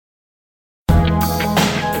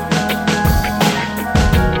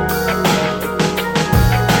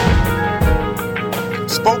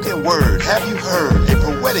have you heard a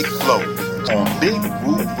poetic flow on Big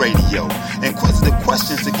Woo Radio? Inquisitive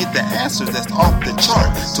questions to get the answers that's off the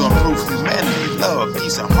chart, to improve humanity, love,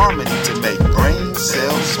 peace, and harmony, to make brain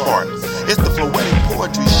cells spark. It's the Floetic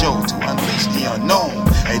Poetry Show to unleash the unknown,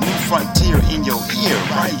 a new frontier in your ear,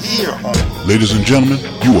 right here on... Ladies and gentlemen,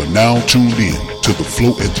 you are now tuned in to the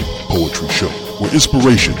Floetic Poetry Show, where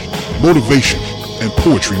inspiration, motivation, and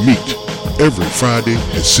poetry meet every Friday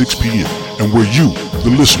at 6 p.m. and where you,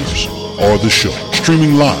 the listeners, are the show.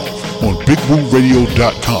 Streaming live on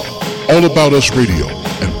BigWooRadio.com, All About Us Radio,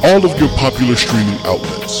 and all of your popular streaming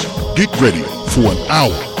outlets. Get ready for an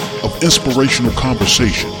hour of inspirational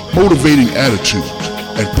conversation, motivating attitudes,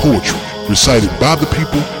 and poetry recited by the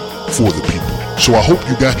people for the people. So I hope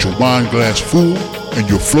you got your wine glass full and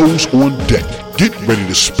your flows on deck. Get ready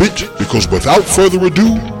to spit, because without further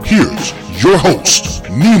ado, here's your host,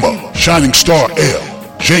 Nima, Shining Star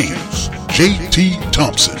L, James, J.T.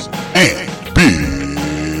 Thompson, and Big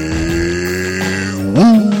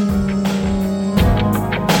Woo.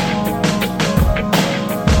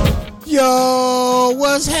 Yo,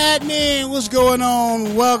 what's happening? What's going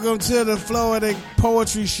on? Welcome to the Floetic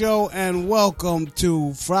Poetry Show, and welcome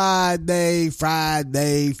to Friday, ladies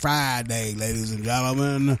and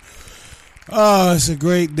gentlemen. Oh, it's a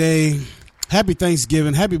great day. Happy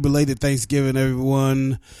Thanksgiving. Happy belated Thanksgiving,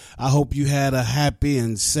 everyone. I hope you had a happy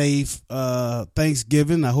and safe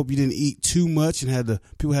Thanksgiving. I hope you didn't eat too much and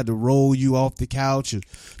people had to roll you off the couch and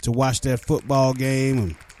to watch that football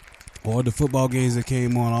game or the football games that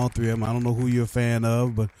came on, all three of them. I don't know who you're a fan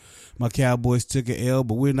of, but my Cowboys took an L,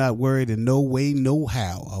 but we're not worried in no way, no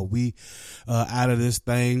how are we out of this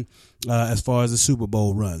thing as far as the Super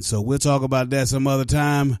Bowl run. So we'll talk about that some other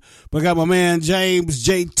time. But I got my man James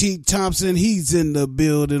J.T. Thompson. He's in the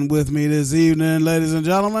building with me this evening, ladies and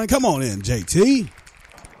gentlemen. Come on in, J.T.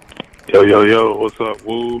 Yo, what's up,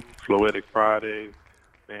 Woo? Floetic Fridays.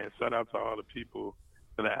 Man, shout out to all the people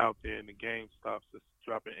that are out there in the GameStops that's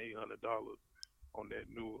dropping $800 on that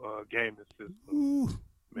new gaming system. Ooh.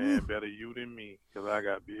 Man, better you than me, because I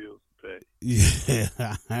got bills to pay.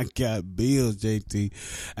 Yeah, I got bills, JT.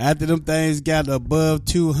 After them things got above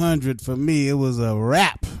 200 for me, it was a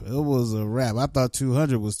wrap. I thought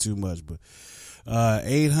 200 was too much, but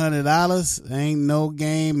 $800 ain't no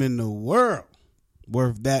game in the world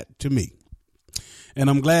worth that to me. And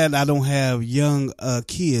I'm glad I don't have young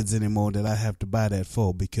kids anymore that I have to buy that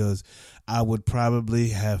for, because I would probably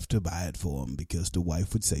have to buy it for them because the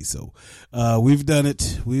wife would say so. We've done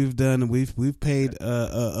it. We've paid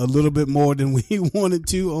a little bit more than we wanted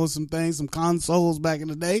to on some things, some consoles back in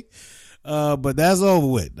the day. But that's over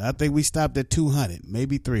with. I think we stopped at 200,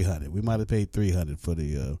 maybe 300. We might have paid 300 for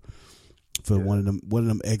one of them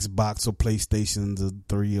Xbox or PlayStations, or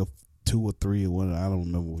 3 or 2 or 3 or one. I don't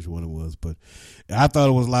remember which one it was, but I thought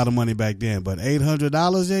it was a lot of money back then. But $800,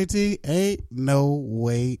 JT, ain't no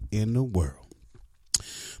way in the world.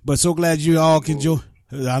 But so glad you all can join.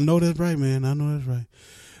 I know that's right, man. I know that's right.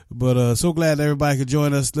 But so glad everybody could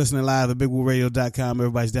join us listening live at BigWooRadio.com.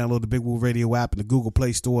 Everybody's download the Big Woo Radio app in the Google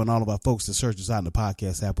Play Store, and all of our folks that search us out in the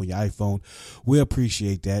podcast app on your iPhone. We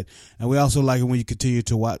appreciate that. And we also like it when you continue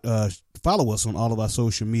to follow us on all of our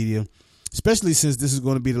social media, especially since this is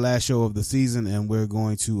going to be the last show of the season, and we're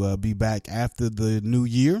going to be back after the new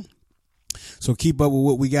year. So keep up with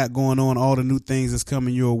what we got going on, all the new things that's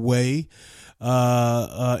coming your way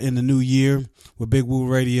in the new year with Big Woo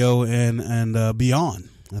Radio and beyond.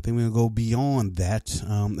 I think we're going to go beyond that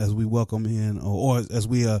as we welcome in, or as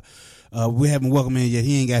we haven't welcomed in yet.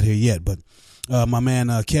 He ain't got here yet, but my man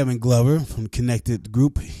Kevan Glover from Connected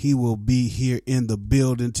Group, he will be here in the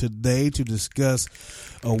building today to discuss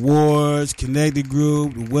awards, Connected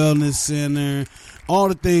Group, the Wellness Center, all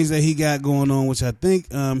the things that he got going on, which I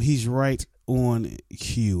think he's right on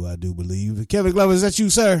cue, I do believe. Kevan Glover, is that you,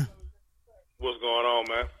 sir? What's going on,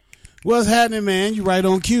 man? What's happening, man? You right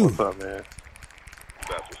on cue. What's up, man?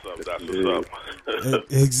 That's what's up.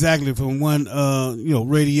 Exactly, from one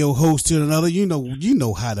radio host to another. You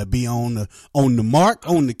know how to be on the mark,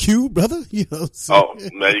 on the cue, brother. You know. Oh,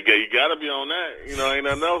 man, you got to be on that. Ain't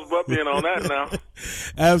nothing else but being on that now.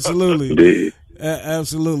 Absolutely,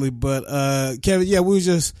 absolutely. But Kevin, yeah, we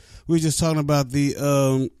were just talking about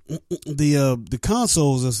the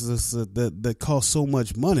consoles that cost so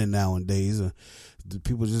much money nowadays. The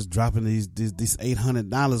people just dropping these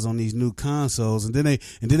 $800 on these new consoles, and then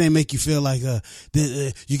they make you feel like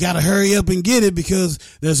you got to hurry up and get it because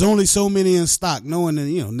there's only so many in stock, knowing that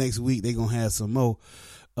next week they're gonna have some more.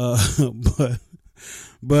 But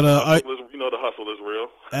the hustle is real.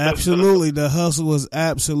 Absolutely. The hustle was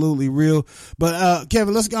absolutely real. But,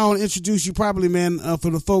 Kevin, let's go on and introduce you properly, man, for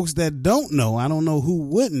the folks that don't know. I don't know who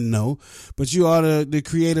wouldn't know, but you are the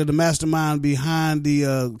creator, the mastermind behind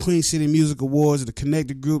the Queen City Music Awards, the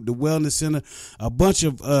Connected Group, the Wellness Center, a bunch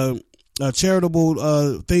of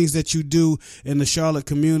charitable things that you do in the Charlotte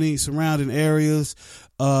community, surrounding areas.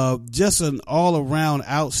 Just an all-around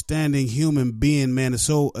outstanding human being, man.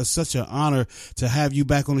 It's such an honor to have you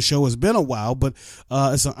back on the show. It's been a while, but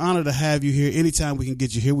it's an honor to have you here. Anytime we can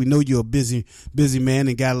get you here, we know you're a busy man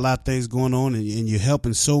and got a lot of things going on, and you're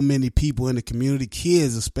helping so many people in the community,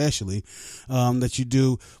 kids especially, that you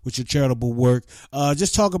do with your charitable work.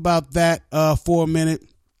 Just talk about that for a minute.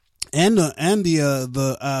 And the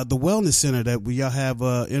wellness center that y'all have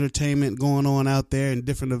entertainment going on out there and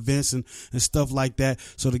different events and stuff like that,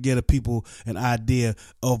 so to get people an idea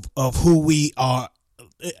of who we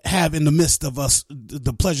have in the midst of us,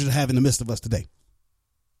 the pleasure to have in the midst of us today.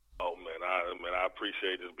 Oh man, I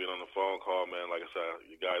appreciate just being on the phone call, man. Like I said,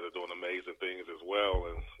 you guys are doing amazing things as well,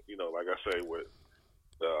 and like I say, with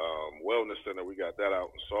the wellness center, we got that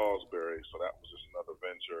out in Salisbury, so that was just another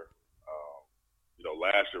venture.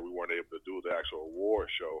 Last year we weren't able to do the actual award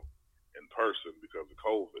show in person because of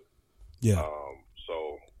COVID. Yeah.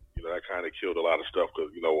 So, that kind of killed a lot of stuff because,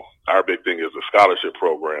 our big thing is the scholarship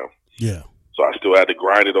program. Yeah. So I still had to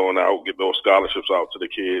grind it on out, get those scholarships out to the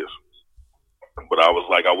kids. But I was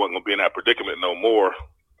like, I wasn't going to be in that predicament no more.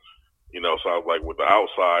 So I was like, with the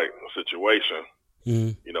outside situation,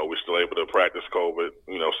 we're still able to practice COVID,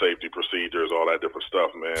 safety procedures, all that different stuff,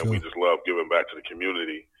 man. Sure. We just love giving back to the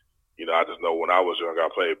community. I just know when I was young, I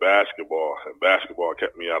played basketball, and basketball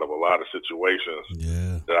kept me out of a lot of situations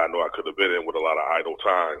that I know I could have been in with a lot of idle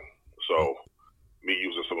time. So me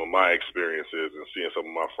using some of my experiences and seeing some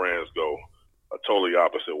of my friends go a totally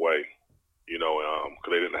opposite way, because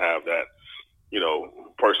they didn't have that,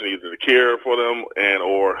 person either to care for them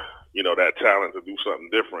or that talent to do something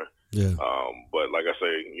different. Yeah. But like I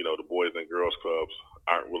say, the Boys and Girls Clubs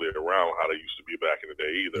aren't really around how they used to be back in the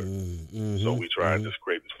day either. So we try and just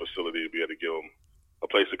create this facility to be able to give them a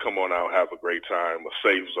place to come on out, have a great time, a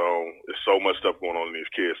safe zone. There's so much stuff going on in these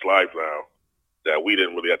kids' lives now that we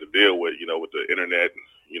didn't really have to deal with, with the internet.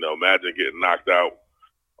 Imagine getting knocked out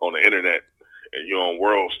on the internet and you're on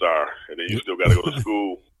World Star and then you still got to go to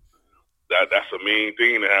school. That's a mean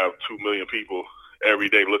thing to have 2 million people every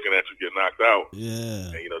day looking at you get knocked out. Yeah.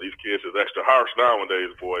 And, these kids is extra harsh nowadays,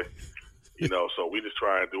 boy. So we just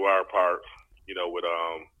try and do our part,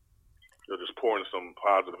 with, just pouring some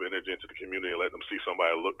positive energy into the community and letting them see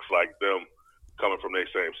somebody that looks like them coming from their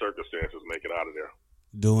same circumstances, make it out of there.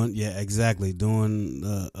 Doing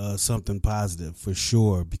something positive for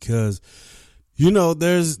sure, because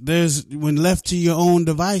there's when left to your own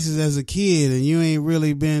devices as a kid and you ain't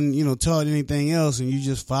really been taught anything else and you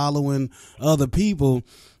just following other people,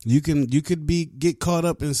 you could get caught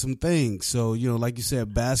up in some things. So like you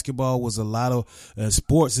said, basketball was a lot of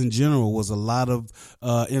sports in general was a lot of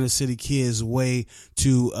inner city kids' way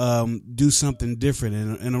to do something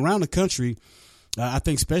different, and around the country. I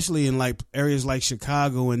think especially in like areas like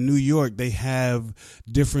Chicago and New York, they have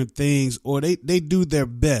different things, or they do their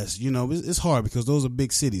best. It's hard because those are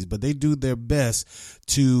big cities, but they do their best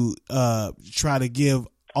to try to give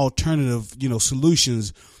alternative,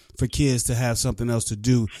 solutions for kids to have something else to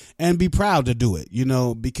do and be proud to do it,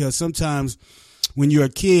 because sometimes when you're a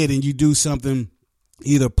kid and you do something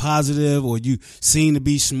either positive or you seem to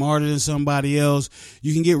be smarter than somebody else,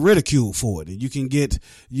 you can get ridiculed for it and you can get,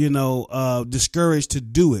 discouraged to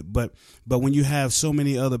do it. But when you have so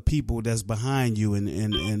many other people that's behind you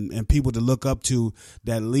and people to look up to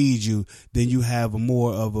that lead you, then you have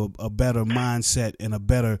more of a better mindset and a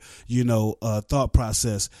better, thought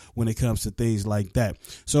process when it comes to things like that.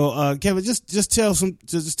 So, Kevin, just tell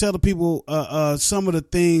the people, some of the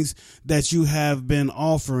things that you have been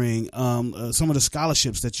offering, some of the scholarships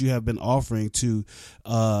that you have been offering to,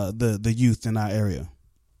 the youth in our area.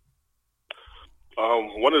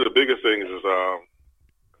 One of the biggest things is, I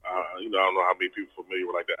don't know how many people are familiar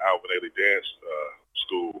with like the Alvin Ailey Dance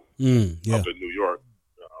School up in New York.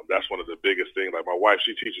 That's one of the biggest things. Like my wife,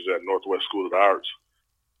 she teaches at Northwest School of the Arts.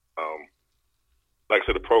 Like I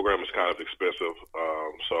said, the program is kind of expensive.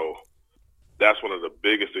 So that's one of the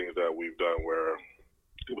biggest things that we've done, where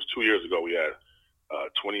it was 2 years ago we had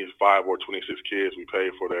 25 or 26 kids. We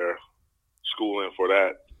paid for their schooling for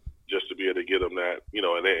that just to be able to get them that,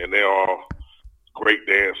 and they're all great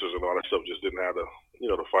dancers and all that stuff, just didn't have the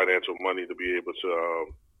financial money to be able to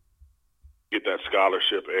get that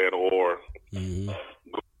scholarship and or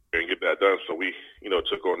and get that done. So we,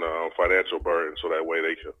 took on the financial burden so that way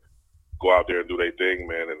they could go out there and do their thing,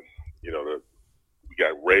 man. And, we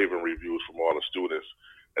got raving reviews from all the students.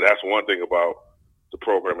 And that's one thing about the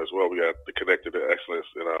program as well. We got the Connected to Excellence.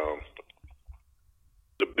 And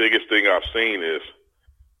the biggest thing I've seen is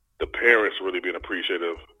the parents really being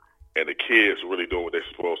appreciative and the kids really doing what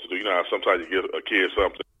they're supposed to do. You know how sometimes you give a kid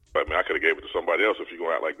something, I mean, I could have gave it to somebody else if you're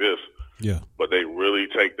going to act like this. Yeah. But they really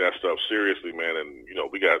take that stuff seriously, man. And,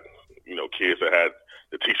 we got, kids that had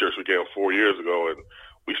the T-shirts we gave them 4 years ago, and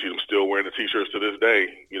we see them still wearing the T-shirts to this day,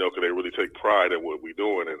 because they really take pride in what we're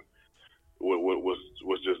doing. And what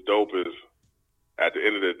was just dope is at the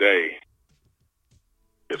end of the day,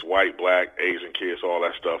 it's white, black, Asian kids, all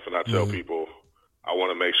that stuff. And I tell people, I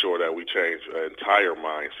want to make sure that we change an entire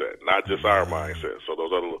mindset, not just our mindset. So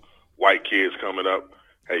those other white kids coming up,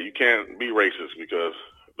 hey, you can't be racist because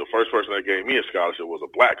the first person that gave me a scholarship was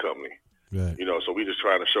a black company. Right. So we just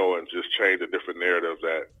trying to show and just change the different narratives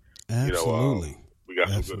that, Absolutely. We got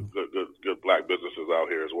some good black businesses out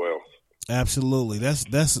here as well. Absolutely.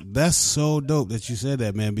 That's so dope that you said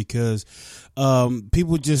that, man, because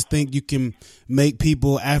people just think you can make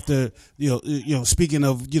people after, speaking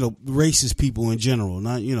of, racist people in general,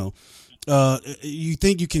 not, you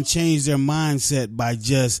think you can change their mindset by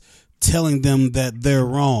just telling them that they're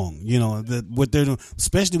wrong, that what they're doing,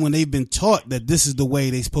 especially when they've been taught that this is the way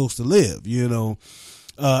they're supposed to live, and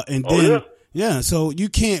then, so you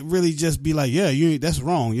can't really just be like, that's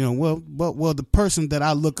wrong, well, the person that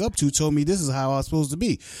I look up to told me this is how I'm supposed to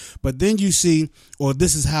be, but then you see, or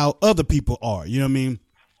this is how other people are, you know what I mean?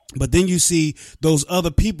 But then you see those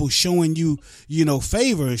other people showing you,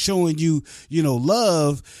 favor and showing you,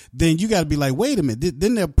 love. Then you got to be like, wait a minute.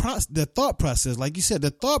 Then their thought process, like you said, the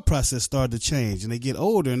thought process started to change, and they get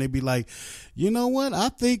older, and they be like, you know what? I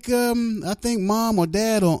think mom or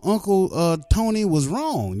dad or uncle Tony was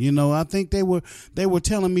wrong. I think they were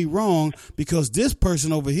telling me wrong because this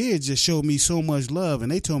person over here just showed me so much love,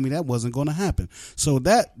 and they told me that wasn't going to happen. So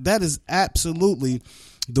that is absolutely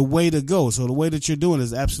the way to go. So the way that you're doing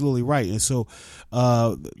is absolutely right. And so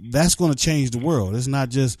that's going to change the world. It's not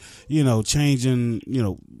just, changing,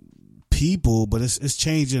 people, but it's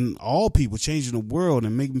changing all people, changing the world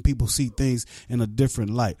and making people see things in a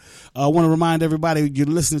different light. I want to remind everybody you're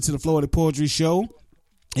listening to the Floetic Poetry Show.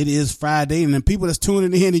 It is Friday, and then people that's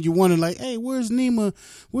tuning in and you're wondering like, hey, where's Nima?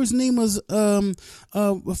 Where's Nima's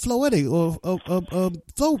Floetic or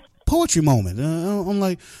flow poetry moment? I'm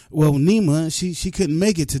like, well, Nima, she couldn't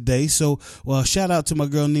make it today, so shout out to my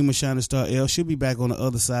girl Nima Shining Star L. She'll be back on the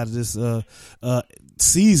other side of this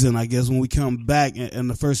season, I guess, when we come back in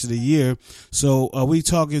the first of the year. So we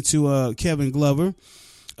talking to Kevan Glover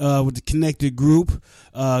with the Connected Group.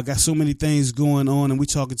 Got so many things going on, and we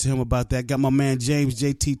talking to him about that. Got my man James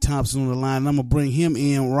JT Thompson on the line, and I'm gonna bring him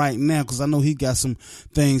in right now because I know he got some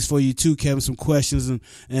things for you too, Kevin, some questions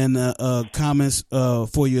and comments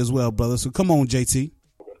for you as well, brother. So come on, JT.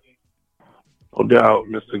 No doubt,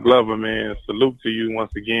 Mr. Glover, man. Salute to you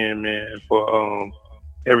once again, man, for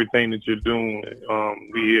everything that you're doing.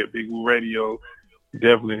 We here at Big Woo Radio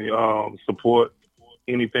definitely support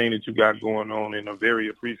anything that you got going on, and I'm very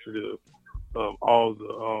appreciative of all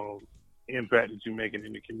the impact that you're making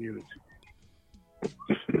in the community.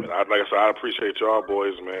 Like I said, I appreciate y'all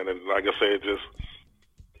boys, man. And like I said,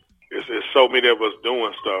 it's so many of us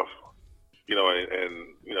doing stuff, and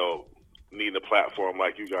needing a platform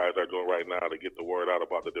like you guys are doing right now to get the word out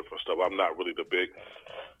about the different stuff. I'm not really the big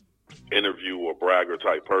interview or bragger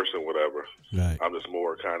type person, whatever. Right. I'm just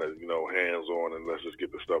more kind of, hands-on and let's just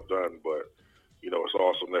get the stuff done. But it's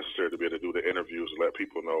also necessary to be able to do the interviews and let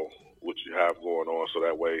people know what you have going on, so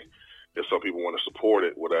that way, if some people want to support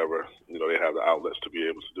it, whatever, they have the outlets to be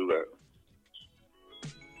able to do that.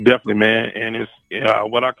 Definitely, man. And it's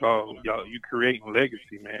what I call, you creating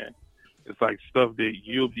legacy, man. It's like stuff that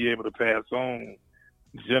you'll be able to pass on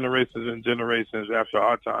generations and generations after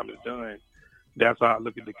our time is done. That's how I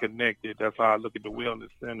look at the Connected. That's how I look at the Wellness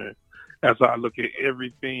Center. That's how I look at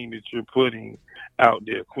everything that you're putting out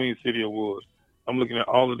there. Queen City Awards. I'm looking at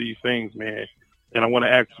all of these things, man. And I want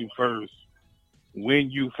to ask you first, when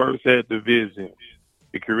you first had the vision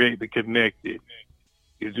to create the Connected,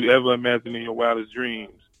 did you ever imagine in your wildest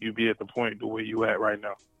dreams you'd be at the point to where you at right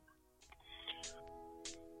now?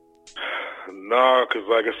 No, because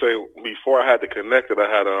like I say, before I had the Connected, I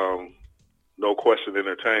had No Question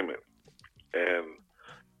Entertainment. And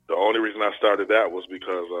the only reason I started that was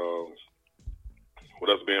because with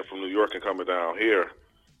us being from New York and coming down here,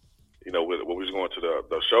 when we was going to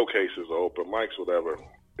the showcases or open mics, whatever,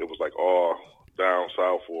 it was like all down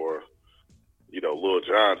south or, Lil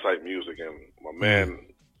Jon type music. And my man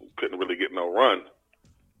couldn't really get no run.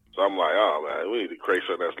 So I'm like, oh, man, we need to create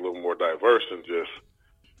something that's a little more diverse than just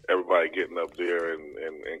everybody getting up there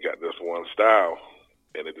and got this one style.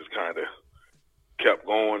 and it just kind of kept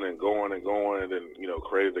going and going and going, and then, you know,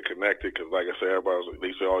 created the Connected, because like I said,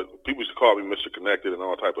 they say people used to call me Mr. Connected and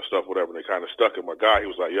all type of stuff, whatever, and they kind of stuck in my guy. He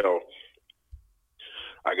was like, yo,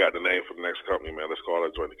 I got the name for the next company, man. Let's call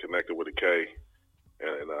it Joint Connected with a K,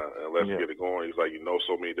 and let's get it going. He's like, you know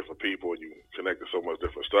so many different people, and you connected so much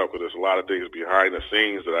different stuff, because there's a lot of things behind the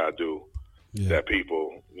scenes that I do that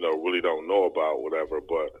people, you know, really don't know about, whatever,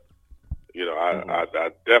 but, you know,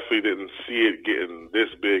 I definitely didn't see it getting this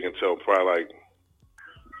big until probably like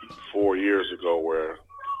 4 years ago, where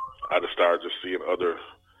I just started just seeing other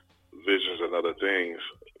visions and other things,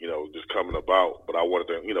 you know, just coming about. But I wanted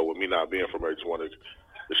to, you know, with me not being from here, I just wanted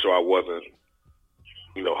to show I wasn't,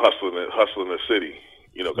 you know, hustling the city.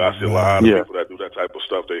 You know, I see a lot of people that do that type of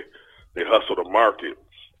stuff. They hustle the market,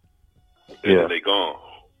 and then they gone.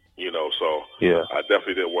 You know, so I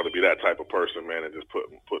definitely didn't want to be that type of person, man, and just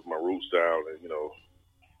put my roots down. And, you know,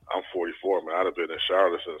 I'm 44, man. I'd have been in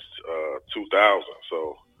Charlotte since 2000,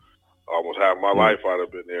 so almost half my life I'd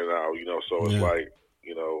have been there now. You know, so it's like,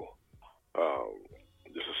 you know,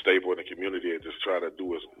 just a staple in the community, and just trying to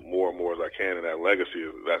do as more and more as I can. And that legacy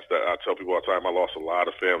is I tell people all the time, I lost a lot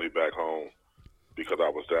of family back home because I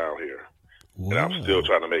was down here, and I'm still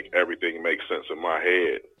trying to make everything make sense in my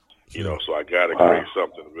head. You know, so I got to create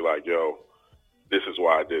something to be like, yo, this is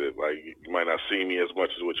why I did it. Like, you might not see me as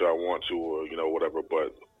much as what y'all want to, or, you know, whatever,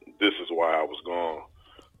 but this is why I was gone,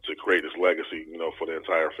 to create this legacy, you know, for the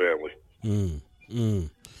entire family.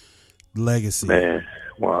 Legacy. Man,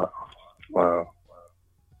 wow.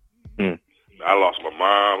 I lost my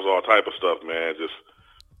moms, all type of stuff, man. Just,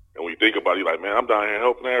 and when you think about it, you're like, man, I'm down here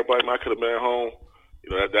helping everybody. Man, I could have been at home.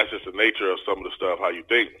 You know, that's just the nature of some of the stuff, how you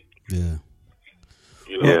think. Yeah.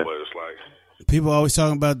 You know, but it's like, people always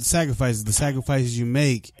talking about the sacrifices you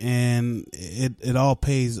make, and it all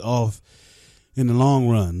pays off in the long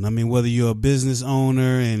run. I mean, whether you're a business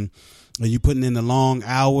owner and you putting in the long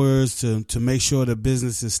hours to make sure the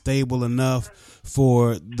business is stable enough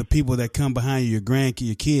for the people that come behind you, your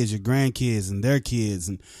kids, your grandkids, and their kids,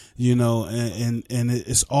 and you know, and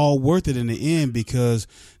it's all worth it in the end, because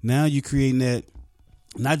now you're creating that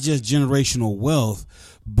not just generational wealth,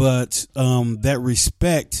 but that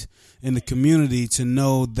respect in the community, to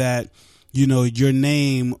know that, you know, your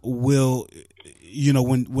name will, you know,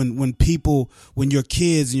 when your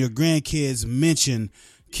kids and your grandkids mention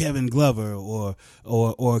Kevan Glover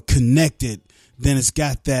or Connected, then it's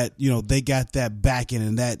got that, you know, they got that backing,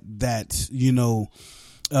 and that you know,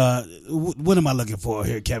 what am I looking for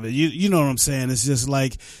here, Kevin? You know what I'm saying? It's just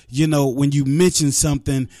like, you know, when you mention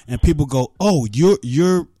something and people go, oh,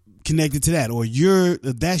 you're connected to that, or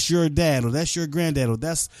that's your dad, or that's your granddad, or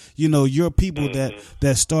that's, you know, your people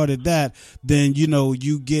that started that, then, you know,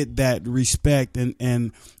 you get that respect and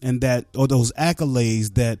that, or those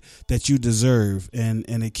accolades that you deserve, and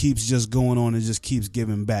it keeps just going on and just keeps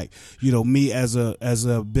giving back. You know, me as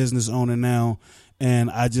a business owner now,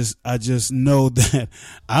 and I just know that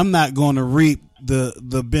I'm not going to reap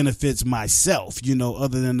the benefits myself, you know,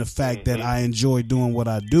 other than the fact that I enjoy doing what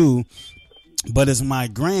I do. But it's my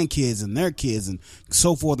grandkids and their kids and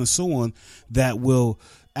so forth and so on that will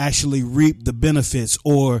actually reap the benefits,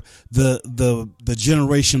 or the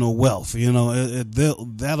generational wealth. You know,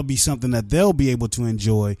 that'll be something that they'll be able to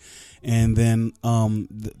enjoy, and then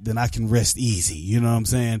I can rest easy. You know what I'm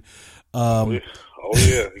saying? Oh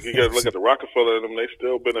yeah, you got to look at the Rockefeller and them. They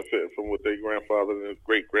still benefit from what their grandfather and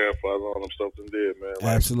great grandfather, all them stuff they did, man.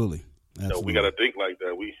 Like, Absolutely. You know, we got to think like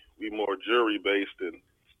that. We more jury based, and,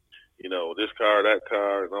 you know, this car, that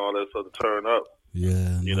car, and all that stuff to turn up.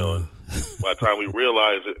 Yeah. You know, by the time we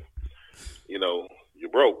realize it, you know,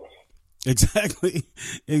 you're broke. Exactly.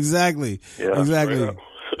 Yeah, Exactly.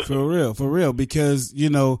 For real. Because, you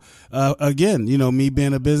know, again, you know, me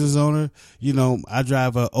being a business owner, you know, I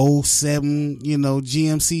drive a 07, you know,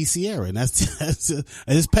 GMC Sierra, and that's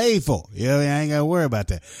it's paid for. You know, I ain't got to worry about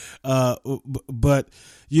that. But,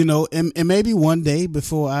 you know, and maybe one day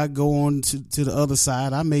before I go on to the other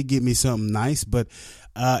side, I may get me something nice, but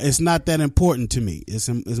it's not that important to me. It's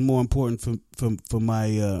more important for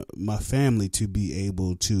my family to be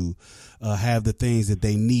able to have the things that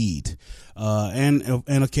they need, and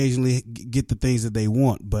occasionally get the things that they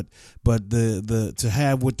want. But the to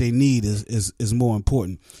have what they need is more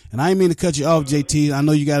important. And I didn't mean to cut you off, JT. I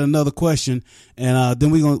know you got another question, and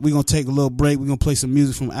then we're gonna take a little break. We're gonna play some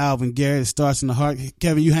music from Alvin Garrett. It starts in the heart.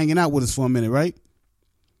 Kevin, you hanging out with us for a minute, right?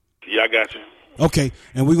 Yeah, I got you. Okay,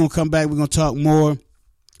 and we're gonna come back. We're gonna talk more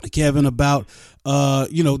Kevin, about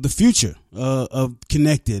the future of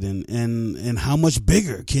Connected and how much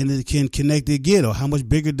bigger can Connected get, or how much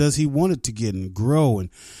bigger does he want it to get and grow, and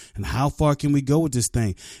how far can we go with this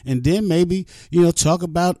thing? And then maybe talk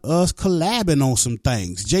about us collabing on some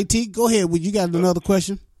things. JT, go ahead. You got another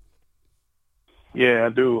question? Yeah, I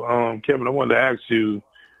do. Kevin, I wanted to ask you,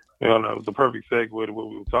 the perfect segue to what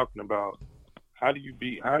we were talking about. How are you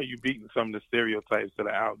beating some of the stereotypes that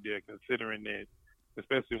are out there, considering that,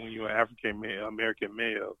 especially when you're an African American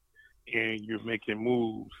male and you're making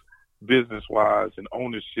moves business-wise and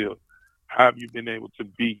ownership? How have you been able to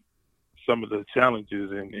beat some of the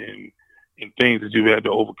challenges and things that you've had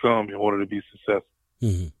to overcome in order to be successful?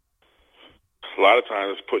 A lot of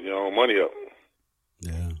times it's putting your own money up.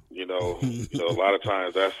 Yeah. A lot of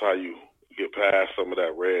times that's how you get past some of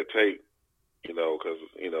that red tape, because,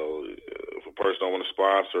 if a person don't want to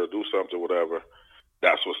sponsor or do something, whatever,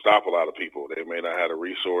 that's what stops a lot of people. They may not have the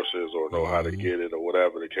resources or know how to get it or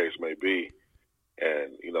whatever the case may be.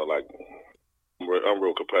 And, I'm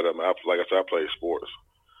real competitive. Like I said, I play sports.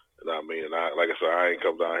 And I ain't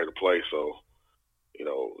come down here to play. So,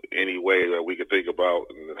 any way that we could think about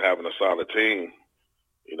and having a solid team,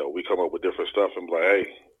 we come up with different stuff and be like, hey,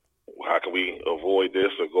 how can we avoid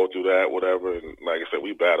this or go through that, whatever. And like I said,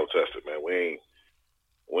 we battle tested, man. We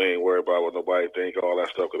ain't worried about what nobody think, all that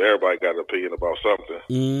stuff, because everybody got an opinion about something.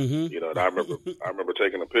 Mm-hmm. And I remember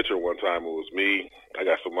taking a picture one time. It was me. I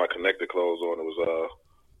got some of my Connected clothes on. It was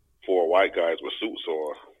 4 white guys with suits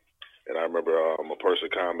on. And I remember a person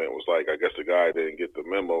comment was like, I guess the guy didn't get the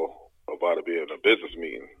memo about it being a business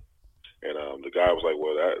meeting. And the guy was like,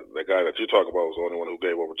 well, that guy that you talk about was the only one who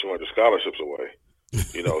gave over 200 scholarships away.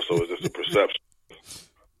 So it's just a perception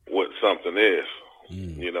what something is,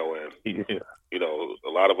 and, a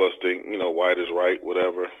lot of us think, white is right,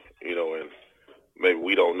 whatever, and maybe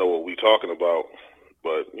we don't know what we're talking about,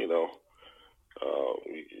 but, you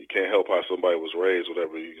can't help how somebody was raised,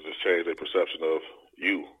 whatever. You can just change their perception of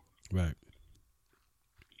you. Right.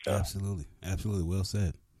 Absolutely. Well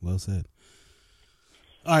said.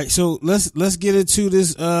 All right, so let's get into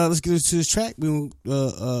this. Let's get into this track. We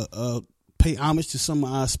will pay homage to some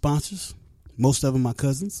of our sponsors. Most of them my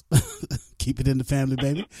cousins. Keep it in the family,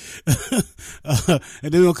 baby.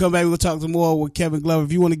 And then we'll come back. We'll talk some more with Kevan Glover.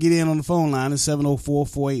 If you want to get in on the phone line, it's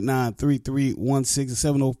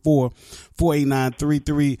 704-489-3316.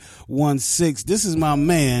 704-489-3316. This is my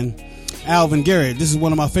man, Alvin Garrett. This is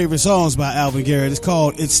one of my favorite songs by Alvin Garrett. It's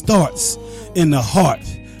called It Starts in the Heart.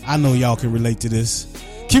 I know y'all can relate to this.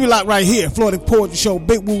 Keep it locked right here. Floetic Poetry Show,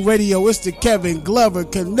 Big Woo Radio. It's the Kevan Glover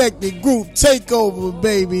Connected Group Takeover,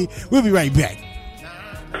 baby. We'll be right back.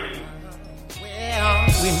 Where are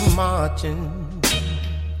we marching?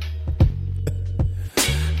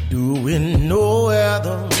 Do we know where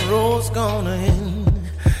the road's gonna end?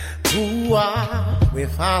 Who are we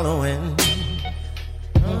following?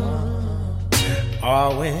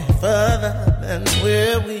 Are we further than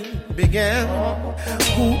where we began?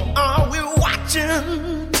 Who are we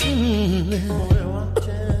watching?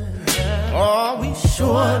 Are we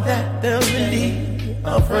sure that they're really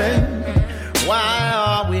a friend? Why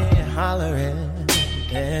are we hollering?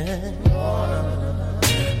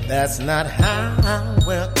 That's not how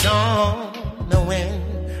we're gonna win.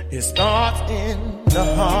 It starts in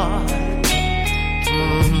the heart.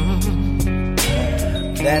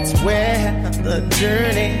 That's where the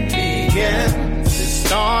journey begins. It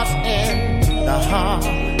starts in the heart.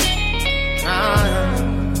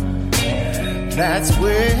 That's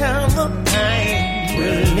where the pain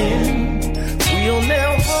will end. We'll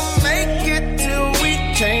never make it till we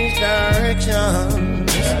change directions.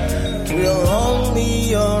 We'll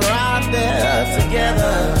only arrive there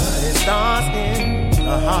together. It starts in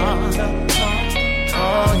the heart.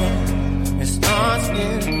 Oh yeah, it starts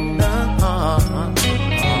in the heart.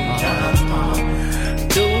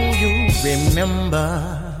 Do you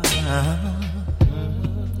remember?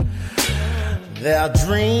 Their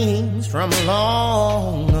dreams from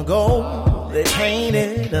long ago, they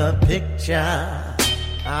painted a picture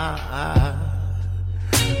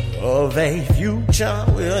of a future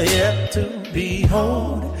we're yet to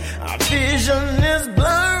behold. Our vision is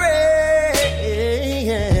blurry,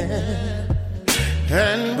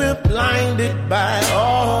 and we're blinded by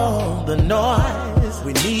all the noise.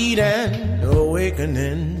 We need an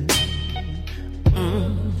awakening.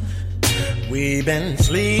 We've been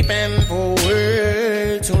sleeping for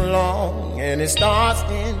way too long, and it starts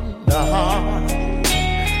in the heart.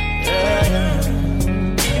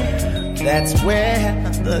 That's where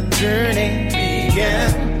the journey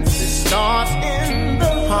begins. It starts in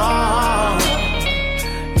the heart.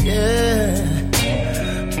 Yeah,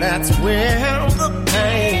 that's where the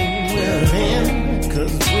pain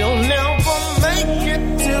 'cause we'll never make it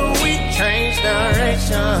till we change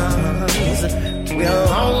directions. We'll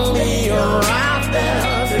only arrive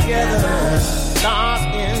there together, lost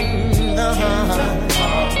in the heart.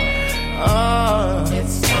 Oh,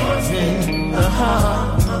 it's lost in the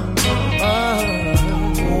heart.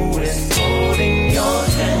 Who is holding your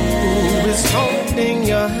hand? Who is holding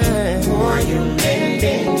your hand? Who are you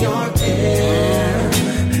lending your ear?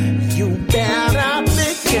 You better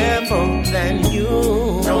be careful that you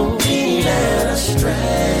don't be led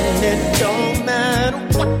astray. It don't matter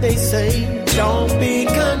what they say, don't be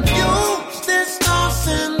confused. It's lost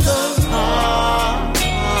in the heart,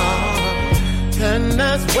 and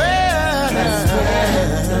that's where the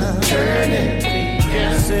journey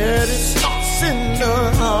begins. It's lost in the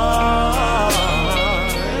heart,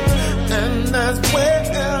 and that's where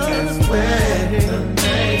the name will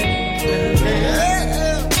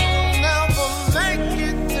never make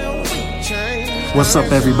it till we change. What's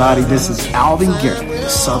up, everybody? This is Alvin Garrett, the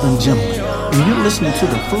Southern Gentleman, and you're listening to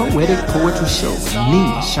the Floetic Poetry Show with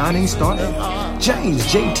me, Shining Star L, James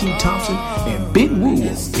J.T. Thompson, and Big Woo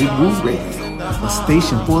on Big Woo Radio, a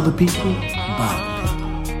station for the people, by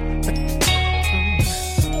the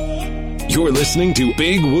people. You're listening to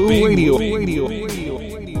Big Woo Radio.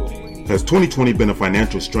 Has 2020 been a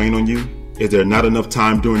financial strain on you? Is there not enough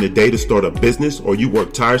time during the day to start a business, or you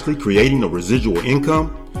work tirelessly creating a residual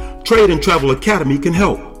income? Trade and Travel Academy can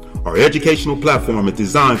help. Our educational platform is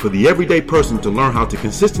designed for the everyday person to learn how to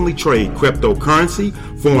consistently trade cryptocurrency,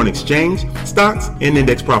 foreign exchange, stocks, and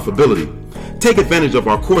index profitability. Take advantage of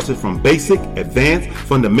our courses from basic, advanced,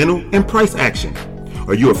 fundamental, and price action.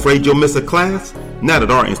 Are you afraid you'll miss a class? Not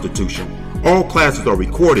at our institution. All classes are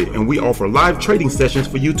recorded, and we offer live trading sessions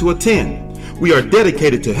for you to attend. We are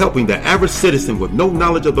dedicated to helping the average citizen with no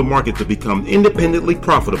knowledge of the market to become independently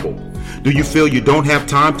profitable. Do you feel you don't have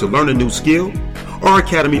time to learn a new skill? Our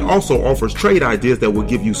academy also offers trade ideas that will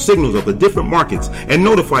give you signals of the different markets and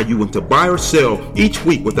notify you when to buy or sell each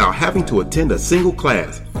week without having to attend a single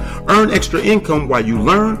class. Earn extra income while you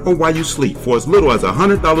learn or while you sleep for as little as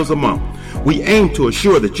 $100 a month. We aim to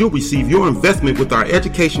assure that you'll receive your investment with our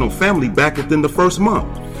educational family back within the first month.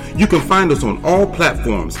 You can find us on all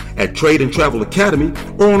platforms at Trade and Travel Academy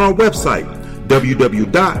or on our website,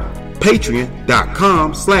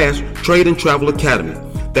 www.patreon.com/Trade and Travel Academy.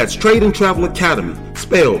 That's Trade and Travel Academy,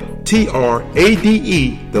 spelled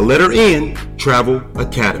TRADE, the letter N, Travel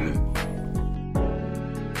Academy.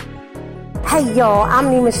 Hey y'all, I'm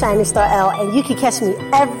Nima Shining Star L, and you can catch me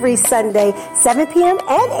every Sunday, 7 p.m.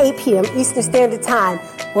 and 8 p.m. Eastern Standard Time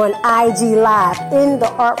on IG Live in the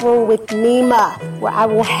Art Room with Nima, where I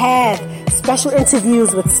will have special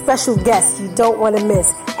interviews with special guests you don't want to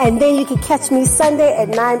miss. And then you can catch me Sunday at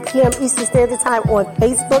 9 p.m. Eastern Standard Time on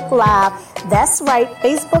Facebook Live. That's right,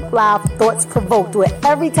 Facebook Live, Thoughts Provoked, where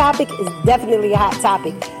every topic is definitely a hot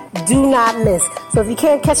topic. Do not miss. So if you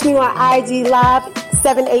can't catch me on IG Live,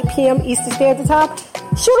 7, 8 p.m. Eastern Standard Time,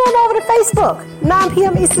 shoot on over to Facebook, 9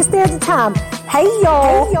 p.m. Eastern Standard Time. Hey,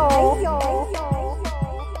 y'all. Hey, y'all. Hey, y'all.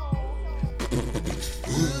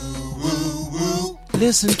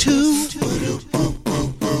 Listen to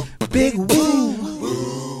Big Woo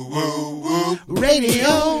Radio.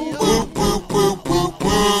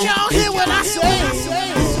 Y'all hear what I say?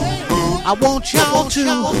 I want y'all to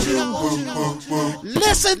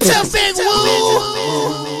listen to Big Woo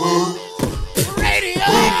Radio.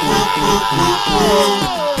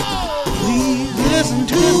 Please listen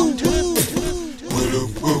to.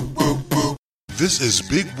 This is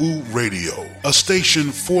Big Woo Radio, a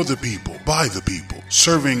station for the people, by the people,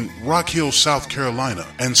 serving Rock Hill, South Carolina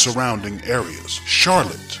and surrounding areas,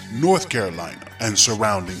 Charlotte, North Carolina and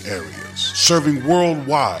surrounding areas, serving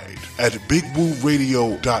worldwide at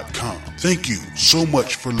BigWooRadio.com. Thank you so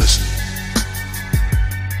much for listening.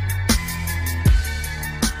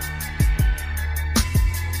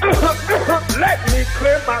 Let me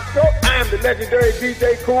clear my throat. I am the legendary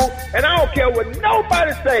DJ Cool, and I don't care what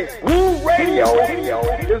nobody say. Woo Radio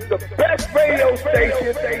is the best radio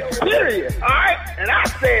station, period. All right? And I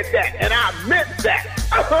said that, and I meant that.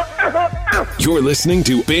 You're listening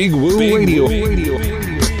to Big Woo Radio.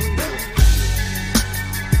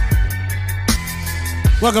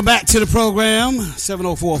 Welcome back to the program,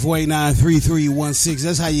 704-489-3316.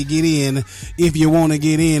 That's how you get in if you want to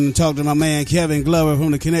get in and talk to my man Kevan Glover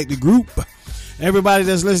from the Connected Group. Everybody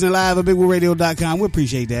that's listening live at BigWooRadio.com, we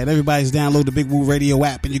appreciate that. Everybody's download the Big Woo Radio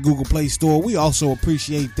app in your Google Play Store. We also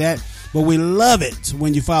appreciate that. But we love it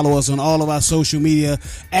when you follow us on all of our social media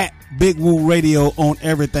at Big Woo Radio on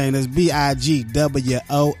everything. That's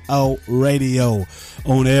BIGWOO Radio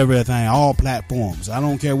on everything, all platforms. I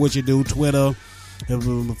don't care what you do, Twitter,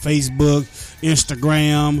 Facebook,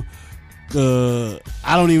 Instagram.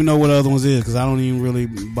 I don't even know what other ones is because I don't even really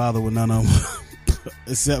bother with none of them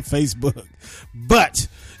except Facebook. But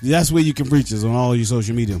that's where you can reach us on all your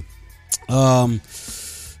social media.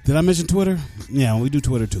 Did I mention Twitter? Yeah, we do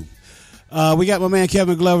Twitter too. We got my man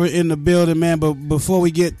Kevan Glover in the building, man. But before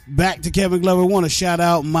we get back to Kevan Glover, I want to shout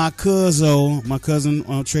out my cousin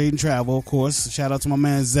on Trade and Travel, of course. Shout out to my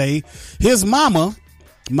man Zay. His mama,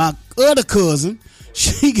 my other cousin,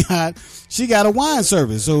 she got a wine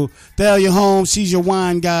service. So tell your home, she's your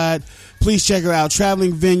wine guide. Please check her out,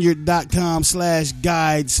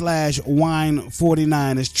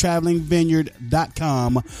 travelingvineyard.com/guide/wine49. It's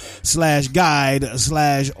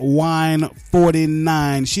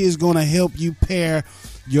travelingvineyard.com/guide/wine49. She is going to help you pair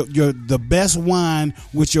the best wine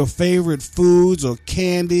with your favorite foods or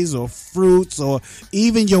candies or fruits or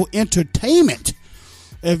even your entertainment.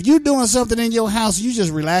 If you're doing something in your house, you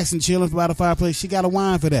just relaxing, chilling by the fireplace, she got a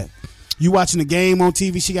wine for that. You watching a game on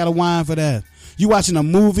TV, she got a wine for that. You watching a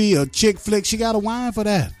movie, a chick flick, she got a wine for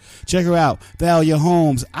that. Check her out. Thalia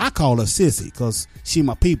Holmes. I call her Sissy because she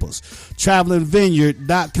my peoples.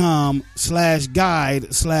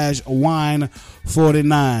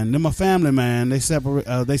 travelingvineyard.com/guide/wine49. They're my family, man. They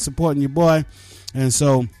supporting your boy. And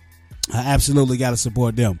so I absolutely got to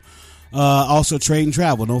support them. Also Trade and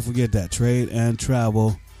Travel. Don't forget that. Trade and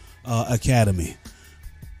Travel Academy.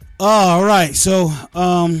 All right. So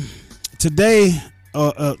today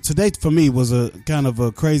for me was a kind of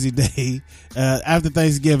a crazy day after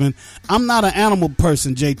Thanksgiving. I'm not an animal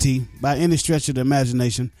person, JT, by any stretch of the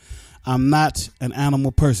imagination. I'm not an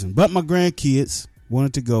animal person, but my grandkids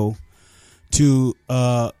wanted to go to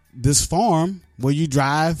this farm where you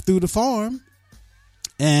drive through the farm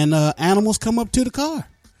and animals come up to the car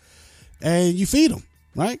and you feed them,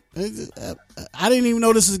 right? I didn't even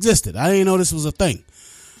know this existed. I didn't know this was a thing.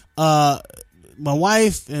 My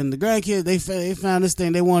wife and the grandkids, they found this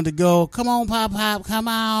thing. They wanted to go. Come on, Pop. Come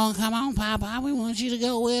on, Pop. We want you to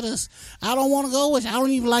go with us. I don't want to go with you. I don't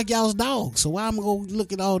even like y'all's dogs. So why I'm going to go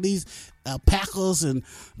look at all these alpacas and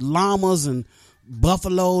llamas and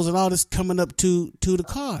buffaloes and all this coming up to the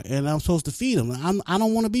car. And I'm supposed to feed them. I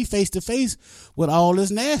don't want to be face to face with all this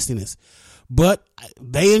nastiness. But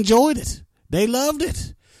they enjoyed it. They loved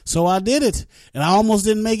it. So I did it. And I almost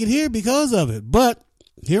didn't make it here because of it. But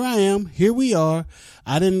here I am. Here we are.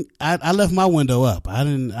 I left my window up. I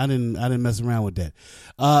didn't mess around with that.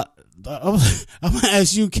 I'm gonna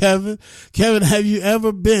ask you, Kevin. Kevin, have you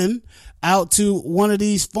ever been out to one of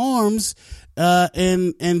these farms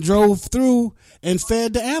and drove through and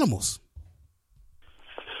fed the animals?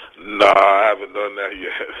 No, I haven't done that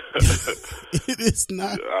yet. It is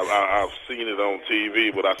not. I've seen it on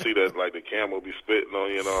TV, but I see that like the camel be spitting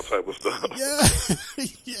on you and all type of stuff. Yeah.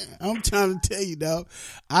 I'm trying to tell you, dog.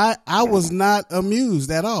 I was not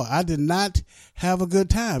amused at all. I did not have a good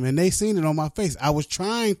time, and they seen it on my face. I was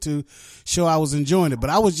trying to show I was enjoying it, but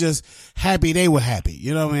I was just happy they were happy.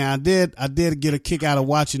 You know what I mean? I did get a kick out of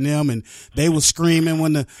watching them, and they were screaming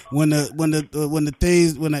when the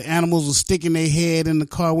animals were sticking their head in the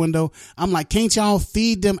car window. I'm like, can't y'all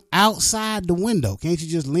feed them outside the window? Can't you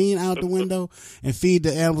just lean out the window and feed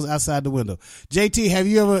the animals outside the window? JT, have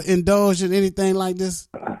you ever indulged in anything like this?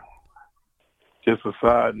 Just a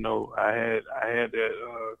side note, I had that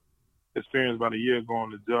experience about a year ago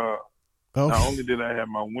on the job. Okay. Not only did I have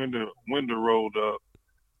my window rolled up,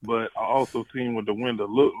 but I also seen what the window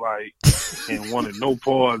looked like and wanted no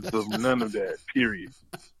parts of none of that, period.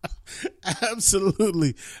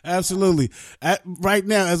 Absolutely. Right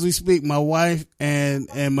now, as we speak, my wife and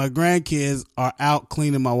my grandkids are out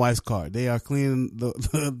cleaning my wife's car. They are cleaning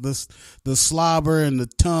the slobber and the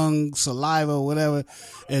tongue, saliva, whatever,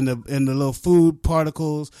 and the little food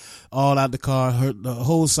particles all out the car. The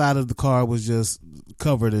whole side of the car was just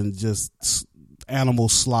covered in just animal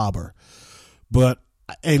slobber. But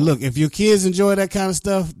hey, look, if your kids enjoy that kind of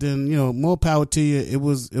stuff, then, you know, more power to you. It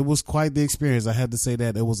was quite the experience. I had to say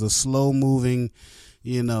that. It was a slow moving,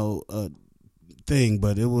 thing,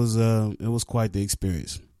 but it was quite the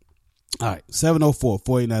experience. All right,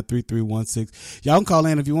 704-489-3316. Y'all can call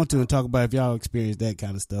in if you want to and talk about if y'all experienced that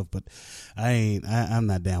kind of stuff, but I'm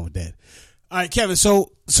not down with that. All right, Kevin,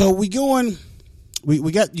 so we got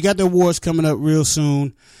the awards coming up real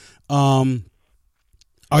soon.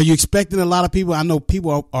 Are you expecting a lot of people? I know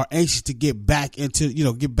people are anxious to get back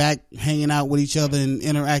hanging out with each other and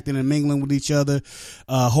interacting and mingling with each other.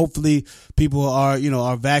 Hopefully people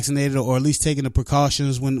are vaccinated or at least taking the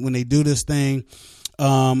precautions when they do this thing.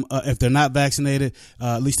 if they're not vaccinated,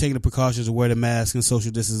 at least taking the precautions of wear the mask and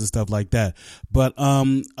social distance and stuff like that. But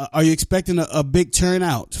are you expecting a big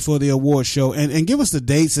turnout for the award show? And give us the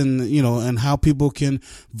dates and and how people can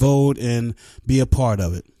vote and be a part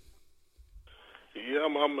of it. Yeah,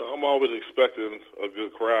 I'm always expecting a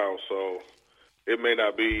good crowd. So it may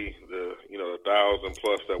not be the 1,000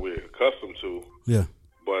 plus that we're accustomed to. Yeah.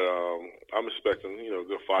 But I'm expecting a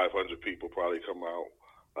good 500 people probably come out.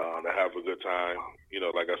 To have a good time.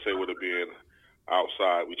 Like I say, with it being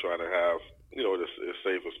outside, we try to have, it as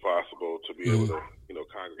safe as possible to be able to,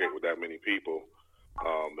 congregate with that many people.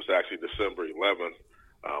 It's actually December 11th.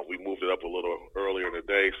 We moved it up a little earlier in the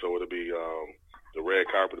day, so it'll be, the red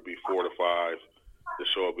carpet will be 4 to 5. The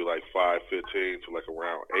show will be like 5:15 to like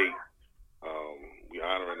around 8. We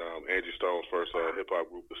honoring Angie Stone's first hip-hop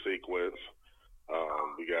group, The Sequence.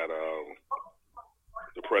 We got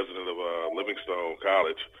the president of Livingstone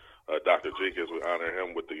College, Dr. Jenkins. We honor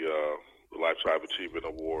him with the Lifetime Achievement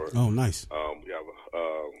Award. Oh, nice. We have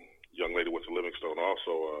a young lady went to Livingstone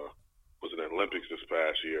also, was in the Olympics this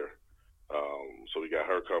past year. So we got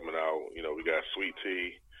her coming out. We got Sweet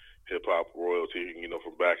Tea, hip hop royalty,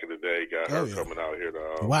 from back in the day. Got her coming out here to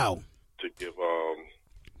to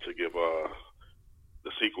give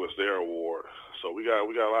the Sequence their award. So we got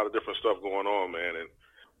a lot of different stuff going on, man, and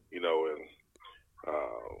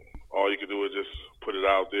all you can do is just put it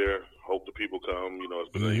out there, hope the people come. It's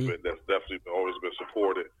been an event that's definitely always been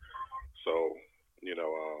supported. So,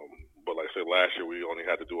 but like I said, last year we only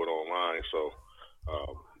had to do it online. So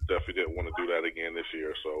definitely didn't want to do that again this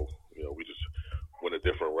year. So, we just went a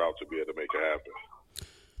different route to be able to make it happen.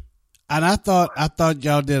 And I thought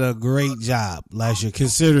y'all did a great job last year,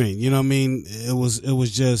 considering, it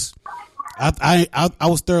was just, I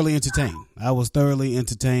was thoroughly entertained. I was thoroughly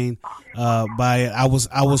entertained by it. I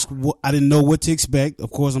didn't know what to expect. Of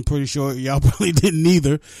course, I'm pretty sure y'all probably didn't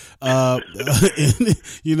either.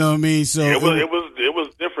 You know what I mean? So it was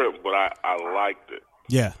different, but I liked it.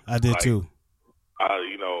 Yeah, I did too.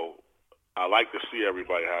 I like to see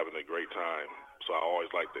everybody having a great time. So I always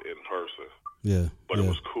liked it in person. Yeah. But it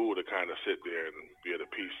was cool to kind of sit there and be able to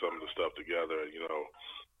piece some of the stuff together. And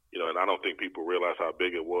I don't think people realize how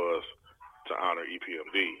big it was to honor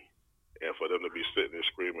EPMD, and for them to be sitting there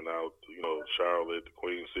screaming out, Charlotte, the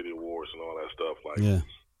Queen City Awards and all that stuff. Like,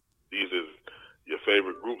 these is your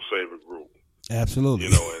favorite group's favorite group. Absolutely.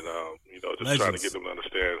 And just Legends. Trying to get them to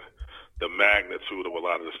understand the magnitude of a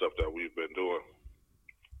lot of the stuff that we've been doing.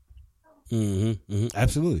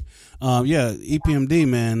 Absolutely. EPMD,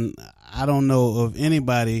 man, I don't know of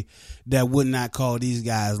anybody that would not call these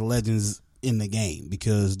guys legends in the game,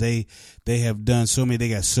 because they have done so many, they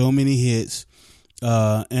got so many hits.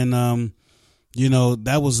 That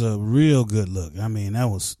was a real good look. I mean, that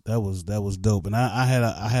was dope. And I had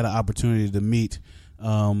an opportunity to meet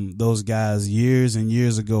those guys years and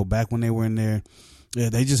years ago, back when they were in there.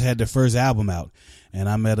 They just had their first album out, and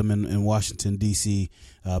I met them in Washington, D.C.,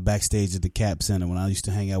 backstage at the Cap Center when I used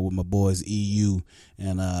to hang out with my boys EU,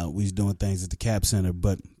 and we was doing things at the Cap Center.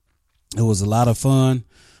 But it was a lot of fun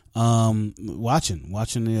watching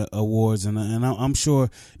the awards, and I'm sure,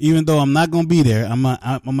 even though I'm not gonna be there, I'm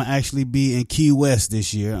gonna actually be in Key West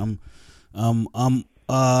this year. I'm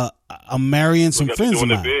marrying some friends of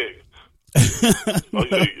mine.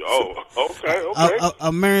 Okay.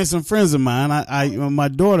 I'm marrying some friends of mine. My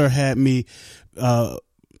daughter had me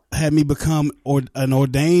become an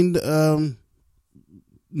ordained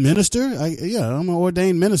minister. I'm an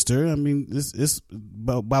ordained minister. I mean, it's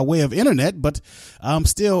by way of internet, but I'm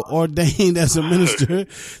still ordained as a minister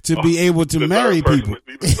to be able to marry people.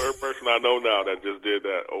 Be the third person I know now that just did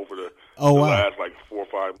that over the last like 4 or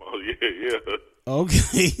 5 months. Yeah.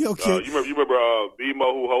 Okay. You remember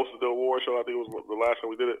BMO, who hosted the award show? I think it was the last time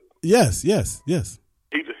we did it. Yes.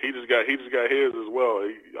 He just got his as well.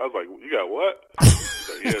 I was like, you got what? He's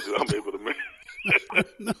like, yeah, dude, I'm able to make.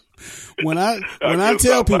 When I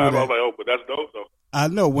tell people that, I was like, oh, but that's dope though. I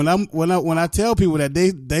know when I tell people that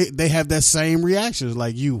they have that same reaction,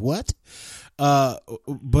 like, you what?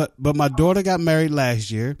 But my daughter got married last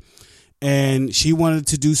year, and she wanted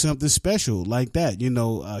to do something special like that.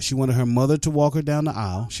 She wanted her mother to walk her down the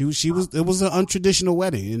aisle. It was an untraditional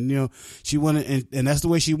wedding, and she wanted, and that's the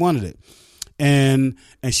way she wanted it. And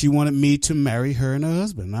she wanted me to marry her and her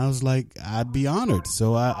husband. And I was like, I'd be honored.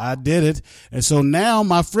 So I did it. And so now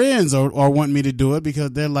my friends are wanting me to do it,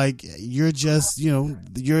 because they're like, you're just,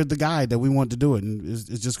 you're the guy that we want to do it. And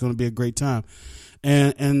it's just going to be a great time.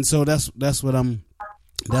 And so that's what I'm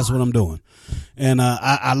That's what I'm doing. And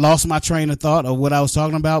I lost my train of thought of what I was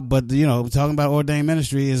talking about, but talking about ordained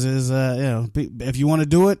ministry is if you want to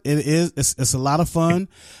do it, it's a lot of fun.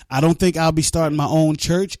 I don't think I'll be starting my own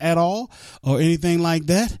church at all or anything like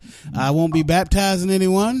that. I won't be baptizing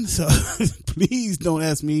anyone, so please don't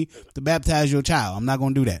ask me to baptize your child. I'm not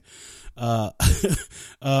going to do that.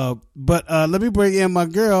 But let me bring in my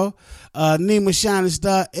girl, Nima Shining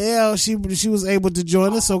Star L. She was able to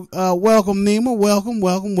join us. So welcome, Nima. Welcome.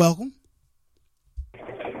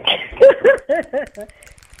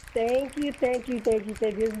 Thank you.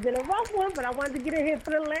 It's been a rough one, but I wanted to get in here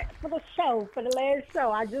for the last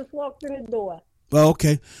show. I just walked in the door.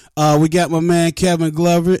 Okay. We got my man Kevan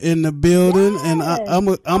Glover in the building, yes, and I'm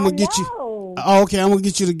gonna get you. Okay, I'm gonna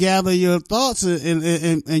get you to gather your thoughts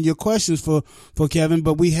and your questions for Kevan.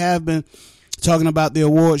 But we have been talking about the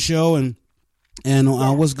award show and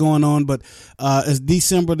what's going on. But it's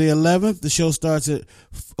December the 11th. The show starts at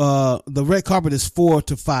the red carpet is 4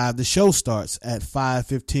 to 5. The show starts at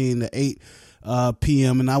 5:15 to 8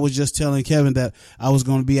 p.m. And I was just telling Kevan that I was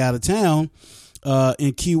going to be out of town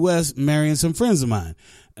in Key West, marrying some friends of mine,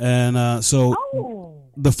 and so. Oh.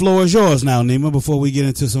 The floor is yours now, Nima, before we get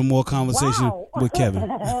into some more conversation with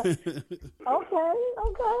Kevan. Okay.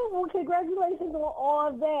 Well, congratulations on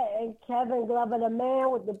all that. And Kevan Glover, the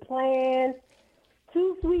man with the plan.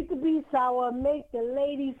 Too sweet to be sour. Make the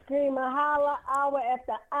ladies scream and holler hour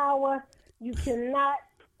after hour. You cannot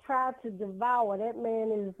try to devour. That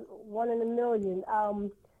man is one in a million.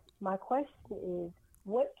 My question is,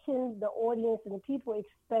 what can the audience and the people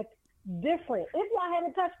expect different? If y'all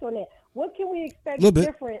haven't touched on it, what can we expect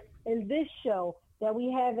different in this show that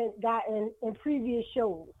we haven't gotten in previous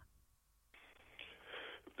shows?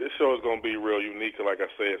 This show is going to be real unique. Like I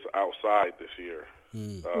said, it's outside this year.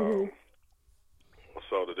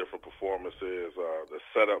 So the different performances, the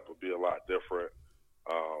setup will be a lot different.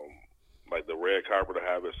 Like the red carpet will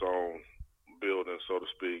have its own building, so to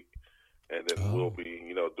speak, and then we'll be,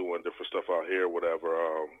 doing different stuff out here,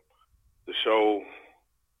 whatever. The show.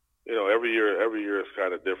 Every year is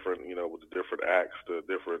kind of different, with the different acts, the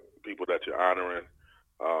different people that you're honoring.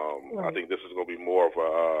 Right. I think this is going to be more of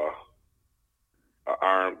a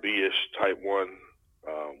R&B-ish type one.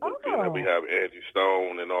 We have Angie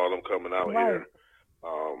Stone and all them coming out here.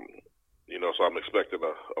 So I'm expecting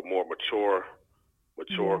a more mature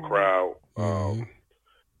crowd.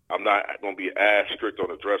 I'm not going to be as strict on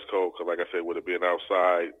the dress code because, like I said, with it being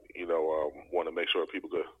outside, want to make sure people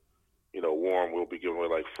could, warm. We'll be giving away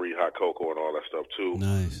like free hot cocoa and all that stuff too.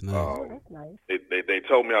 Nice. That's nice. They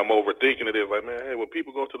told me I'm overthinking it. It's like, man, hey, when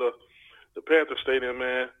people go to the Panther Stadium,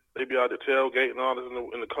 man, they be out there tailgating all this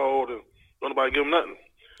in the cold and don't nobody give them nothing.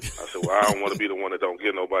 I said, well, I don't want to be the one that don't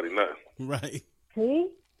give nobody nothing. Right. See,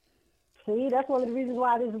 that's one of the reasons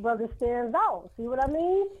why this brother stands out. See what I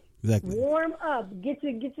mean? Exactly. Warm up. Get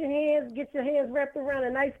your hands wrapped around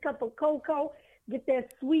a nice cup of cocoa. Get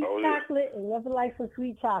that sweet chocolate, and nothing like some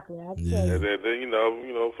sweet chocolate. I'll tell you. And then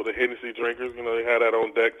for the Hennessy drinkers, they had that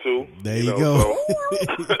on deck too. There you go. So.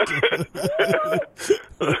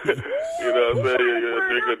 What I'm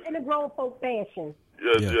saying? In a grown folk fashion.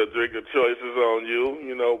 Your drinking choices on you,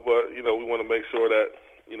 but we want to make sure that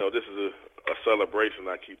this is a celebration.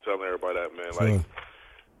 I keep telling everybody that, man. Sure. Like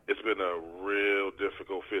it's been a real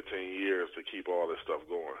difficult 15 years to keep all this stuff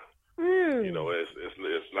going.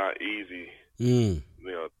 It's not easy. To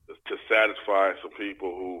satisfy some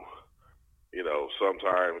people who,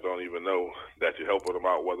 sometimes don't even know that you're helping them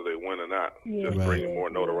out whether they win or not. Just bringing more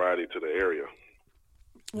notoriety to the area.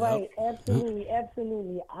 Right, absolutely. I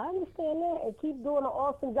understand that and keep doing an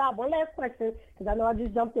awesome job. One last question, because I know I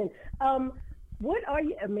just jumped in. What are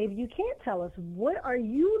you, maybe you can't tell us, what are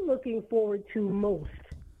you looking forward to most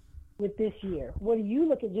with this year? What are you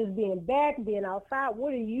looking, just being back, being outside?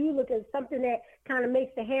 What are you looking, something that kind of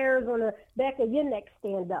makes the hairs on the back of your neck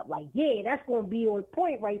stand up? Like, that's going to be on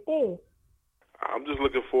point right there. I'm just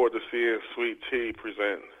looking forward to seeing Sweet Tea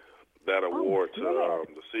present that award to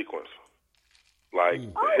the sequence. Like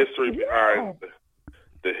the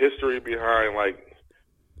history behind like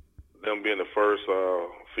them being the first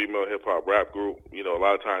female hip hop rap group. A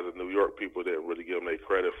lot of times the New York people didn't really give them their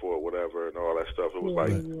credit for it, whatever, and all that stuff. It was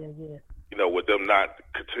with them not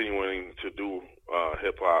continuing to do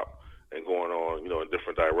hip hop and going on, in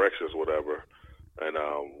different directions, whatever. And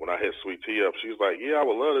when I hit Sweet Tea up, she was like, "Yeah, I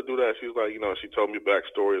would love to do that." She was like, she told me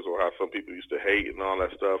backstories on how some people used to hate and all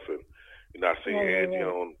that stuff, and I seen Angie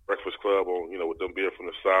on Breakfast Club on, with them being from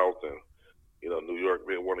the South, and New York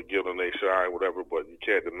didn't want to give them their shine, whatever. But you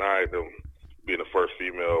can't deny them being the first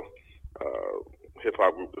female hip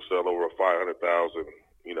hop group to sell over 500,000,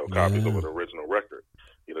 copies of an original record.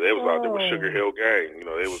 You But they was out there with Sugar Hill Gang. You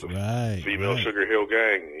know, they was a female Sugar Hill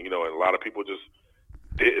Gang. You know, and a lot of people just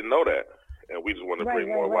didn't know that, and we just want to bring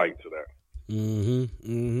more light to that.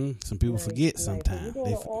 Some people forget sometimes. You're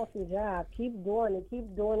doing an awesome job. Keep doing it.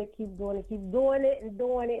 Keep doing it. Keep doing it. Keep doing it and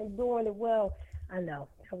doing it and doing it well. I know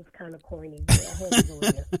that was kind of corny, but I had to do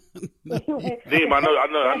it. Deem, I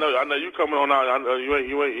know you coming on out. I know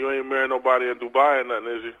you ain't marrying nobody in Dubai or nothing,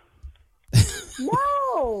 is you?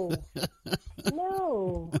 No,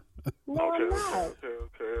 no, I'm not.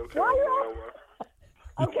 Okay. Why you?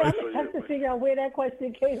 Okay, I'm gonna have to figure out where that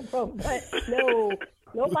question came from, but no.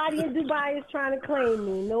 Nobody in Dubai is trying to claim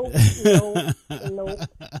me. Nope.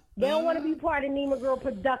 They don't want to be part of Nima Girl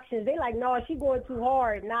Productions. They like, no, she going too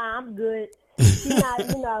hard. Nah, I'm good. She's not,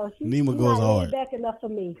 Nima goes not hard. back enough for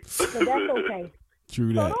me. So that's okay.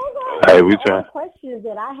 True that. So those are questions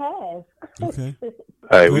that I have. Okay.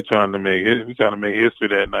 Hey, we trying to make history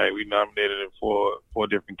that night. We nominated in four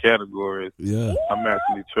different categories. Yeah. I'm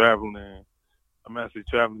actually traveling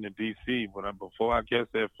to DC, but before I catch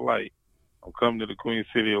that flight, I'm coming to the Queen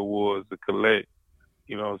City Awards to collect,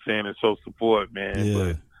 you know what I'm saying, and show support, man. Yeah.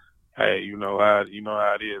 But hey, you know how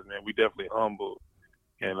it is, man. We definitely humble.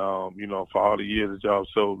 And for all the years that y'all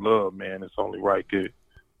showed love, man, it's only right that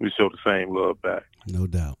we show the same love back. No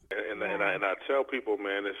doubt. And I tell people,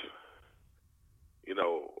 man, it's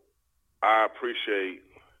I appreciate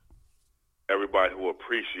everybody who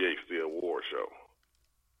appreciates the award show.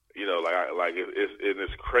 You know,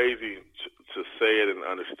 it's crazy to say it and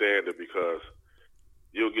understand it, because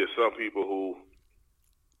you'll get some people who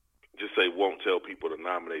just say won't tell people to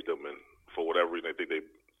nominate them, and for whatever reason they think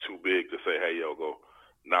they're too big to say, hey, yo, go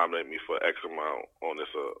nominate me for X amount on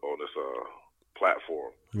this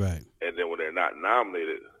platform. Right. And then when they're not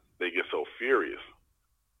nominated, they get so furious.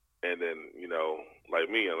 And then,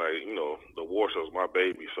 like me, and the award show's my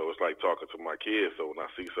baby, so it's like talking to my kids. So when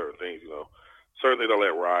I see certain things, certain things I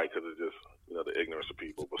let ride because it's just, the ignorance of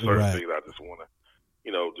people. But certain things I just want to,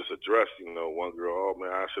 just address. One girl, oh,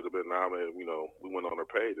 man, I should have been nominated. We went on her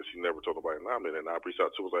page and she never told nobody to nominate. And I reached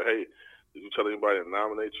out to her, was like, hey, did you tell anybody to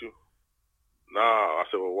nominate you? Nah. I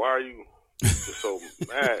said, well, why are you just so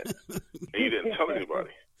mad? And you didn't tell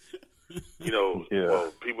anybody.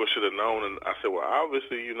 Well, people should have known. And I said, well,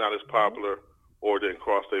 obviously you're not as popular or didn't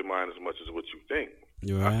cross their mind as much as what you think.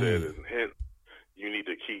 Right. I said, and hence, you need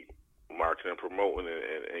to keep marketing and promoting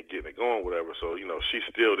and getting it going, whatever. So, she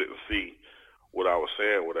still didn't see what I was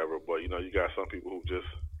saying, whatever. But, you got some people who just,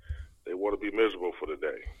 they want to be miserable for the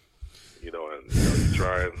day. And you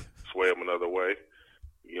try and sway them another way.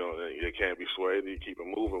 And they can't be swayed. You keep it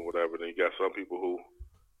moving, whatever. Then you got some people who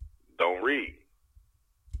don't read.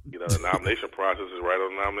 The nomination process is right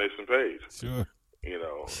on the nomination page. Sure.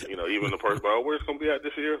 Even the person, oh, where's it going to be at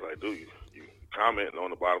this year? It's like, dude, you commenting on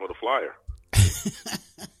the bottom of the flyer.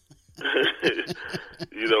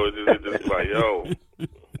 It's just like, yo,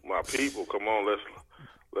 my people, come on, let's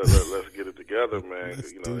get it together, man.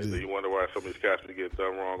 You wonder why some of these cats be getting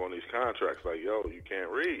done wrong on these contracts. Like, yo, you can't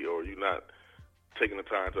read, or you're not taking the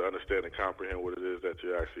time to understand and comprehend what it is that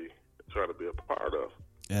you're actually trying to be a part of.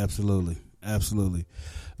 Absolutely.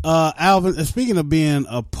 Alvin, speaking of being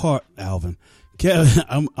a part, Alvin, Kevin,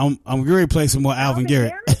 I'm ready to play some more Alvin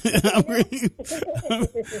Garrett.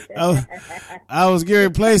 I was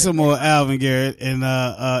going to play some more Alvin Garrett and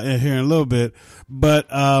here in a little bit, but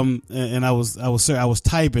and I was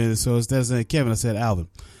typing, so instead of saying Kevin, I said Alvin.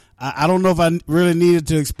 I don't know if I really needed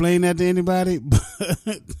to explain that to anybody, but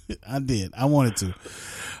I did. I wanted to.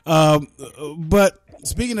 But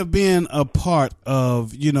speaking of being a part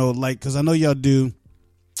of, because I know y'all do,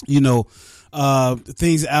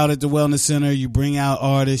 things out at the Wellness Center. You bring out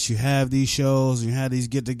artists, you have these shows, you have these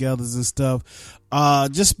get-togethers and stuff.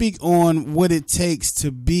 Just speak on what it takes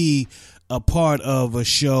to be a part of a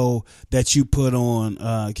show that you put on,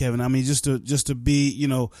 Kevin. I mean, just to be,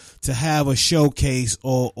 to have a showcase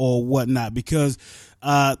or whatnot, because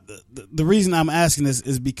the reason I'm asking this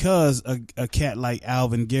is because a cat like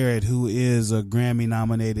Alvin Garrett, who is a Grammy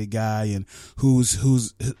nominated guy and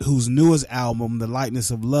whose newest album, The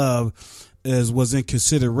Lightness of Love, was in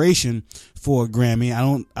consideration for a Grammy.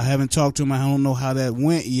 I haven't talked to him. I don't know how that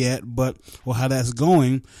went yet, or how that's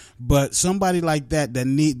going. But somebody like that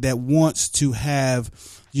wants to have,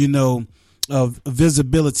 of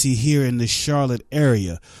visibility here in the Charlotte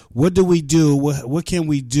area. What do we do? What can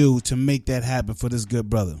we do to make that happen for this good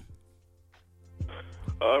brother?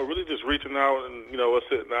 Really just reaching out and, us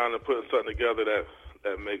sitting down and putting something together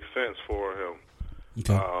that makes sense for him.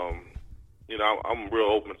 Okay. I'm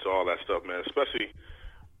real open to all that stuff, man. Especially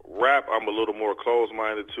rap, I'm a little more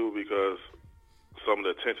closed-minded too, because some of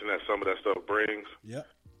the attention that some of that stuff brings. Yeah.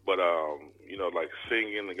 But like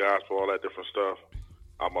singing the gospel, all that different stuff,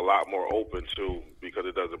 I'm a lot more open to, because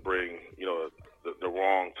it doesn't bring the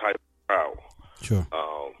wrong type of crowd. Sure.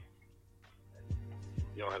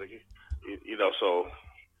 So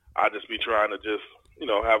I just be trying to just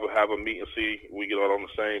have a meet and see we get all on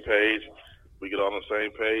the same page. We get on the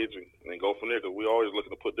same page and go from there, because we always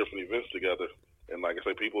looking to put different events together. And like I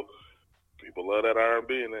say, people love that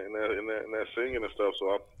R&B and that singing and stuff.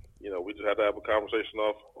 So we just have to have a conversation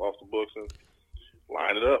off the books and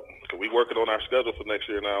line it up. So we working on our schedule for next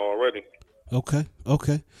year now already. Okay.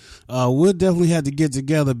 We'll definitely have to get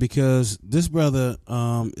together, because this brother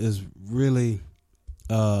is really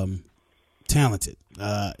talented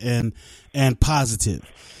and positive,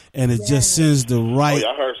 and it just sends the right. Oh,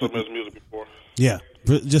 yeah, I heard some of his music before. Yeah,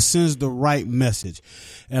 just sends the right message.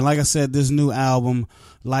 And like I said, this new album,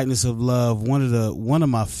 Lightness of Love, one of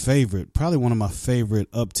my favorite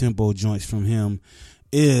up-tempo joints from him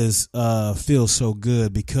is Feels So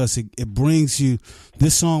Good, because it brings you,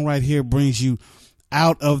 this song right here brings you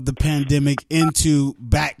out of the pandemic into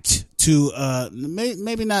back to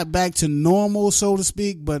maybe not back to normal, so to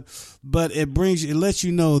speak, but it lets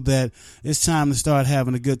you know that it's time to start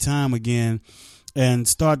having a good time again and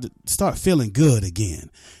start feeling good again.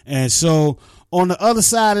 And so on the other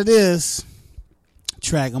side of this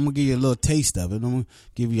track, I'm gonna give you a little taste of it. I'm gonna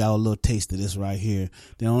give y'all a little taste of this right here.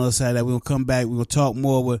 Then on the other side of that, we're gonna come back, we're gonna talk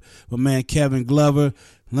more with my man Kevan Glover.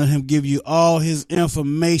 Let him give you all his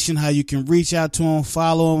information, how you can reach out to him,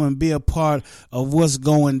 follow him, and be a part of what's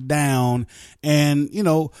going down. And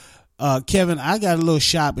Kevin, I got a little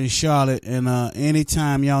shop in Charlotte, and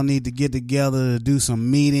anytime y'all need to get together to do some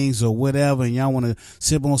meetings or whatever, and y'all want to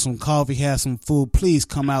sip on some coffee, have some food, please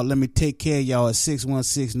come out. Let me take care of y'all at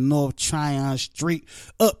 616 North Tryon Street,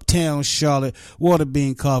 Uptown Charlotte.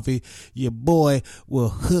 Waterbean Coffee. Your boy will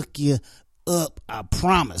hook you up, I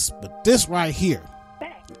promise. But this right here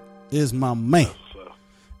is my man,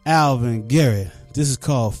 Alvin Garrett. This is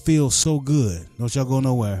called Feel So Good. Don't y'all go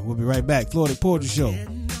nowhere. We'll be right back. Floetic Poetry Show.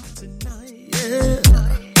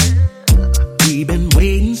 We've been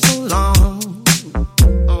waiting so long.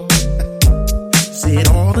 Said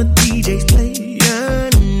all the DJs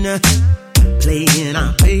playing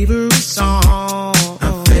our favorite song.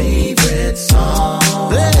 Our favorite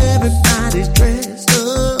song. Everybody's dressed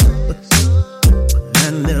up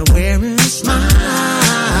and they're wearing a smile.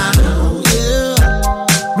 Yeah.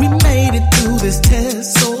 We made it through this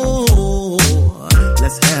test, so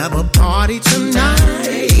let's have a party tonight.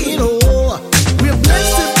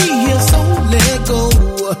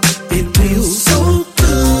 It feels so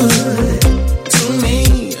good to me.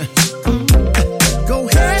 Go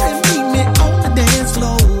ahead and meet me on the dance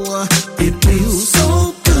floor. It feels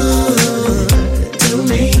so good to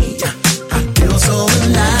me. I feel so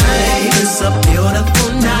alive. It's a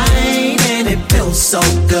beautiful night and it feels so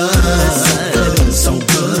good. So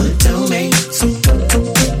good to me. So good.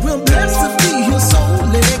 We're blessed to be here, so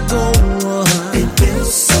let go. It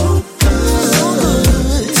feels so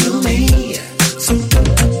good to me. So good.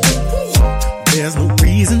 There's no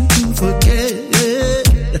reason to forget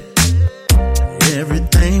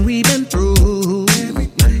everything we've been through.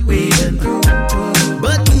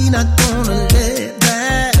 But we're not gonna let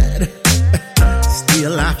that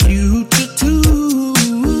steal our future too.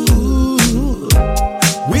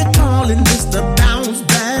 We're calling this the bounce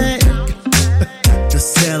back. The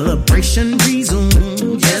celebration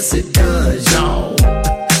resumes. Yes, it does, y'all.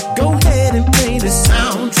 Go ahead and play the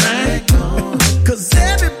soundtrack, 'cause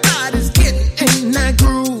everybody's getting in that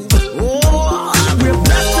groove. Oh, we're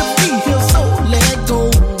blessed to be here, so let go.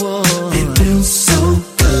 It feels so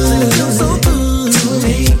good. It feels so good to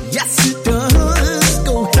me. Yes, it does.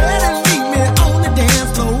 Go ahead and meet me on the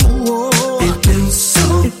dance floor. It feels so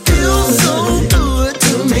good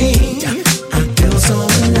to me. I feel so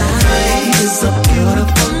alive. It's a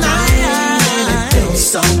beautiful night and it feels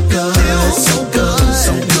so good. So good,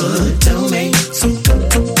 so good to me. So good.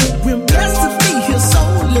 We're blessed to be here, so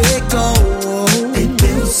let go. It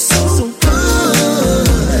feels so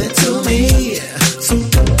good to me. So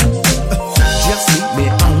just meet me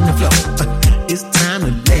on the floor. It's time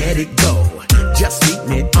to let it go. Just meet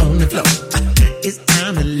me on the floor. It's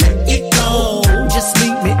time to let it go. Just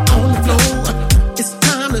meet me on the floor. It's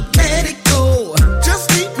time to let it go. Just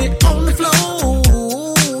meet me on the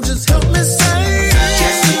floor. Just help me say.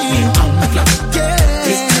 Just meet me on the floor. Yeah.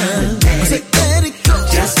 It's time to let it go.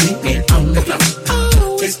 Just meet me on the floor.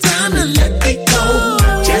 Oh, it's time to let it go.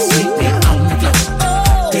 Just meet me on the floor.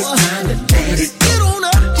 It's time to let it go. Get on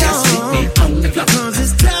up, just meet me on the floor. 'Cause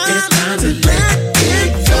it's time to let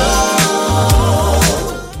it go.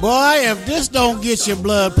 Boy, if this don't get your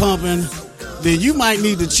blood pumping, then you might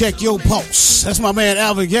need to check your pulse. That's my man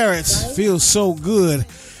Alvin Garrett. Feels so good.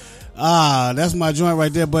 That's my joint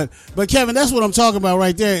right there. But Kevin, that's what I'm talking about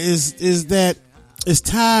right there. Is that it's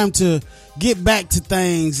time to get back to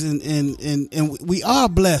things, and we are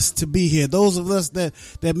blessed to be here. Those of us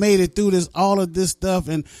that made it through all of this stuff,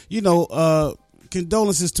 and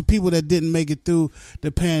condolences to people that didn't make it through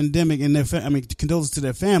the pandemic, and condolences to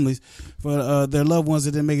their families for their loved ones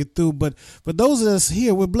that didn't make it through. But those of us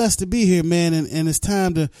here, we're blessed to be here, man, and it's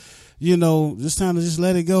time to, just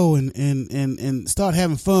let it go and start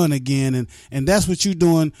having fun again, and that's what you're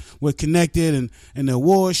doing with Connected and the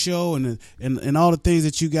award show and all the things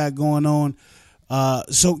that you got going on.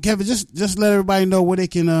 So Kevin, just let everybody know where they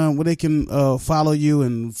can follow you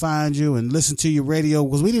and find you and listen to your radio,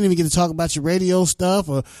 because we didn't even get to talk about your radio stuff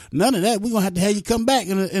or none of that. We're gonna have to have you come back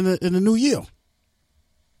in the new year.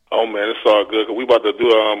 Oh man, it's all good. 'Cause we about to do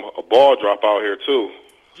a ball drop out here too.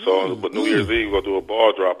 So, but New Year's Eve we're gonna do a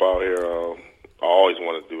ball drop out here. I always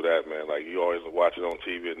want to do that, man. Like you always watch it on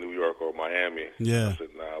TV in New York or Miami. Yeah. I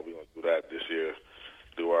said, nah, we're gonna do that this year.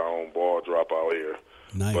 Do our own ball drop out here.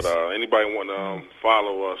 Nice. But anybody want to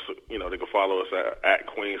follow us, they can follow us at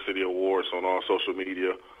Queen City Awards on all social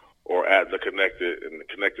media, or at The Connected, and the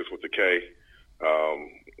Connected's with the K.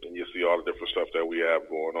 And you'll see all the different stuff that we have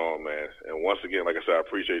going on, man. And once again, like I said, I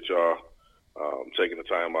appreciate y'all taking the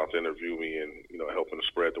time out to interview me and, helping to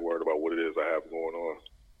spread the word about what it is I have going on.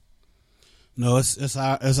 No, it's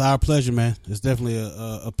our pleasure, man. It's definitely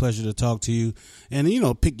a pleasure to talk to you, and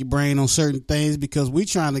pick your brain on certain things, because we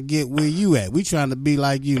trying to get where you at. We trying to be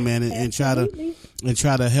like you, man, and try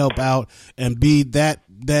to help out and be that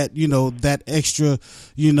extra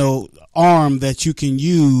arm that you can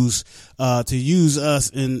use to use us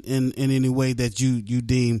in any way that you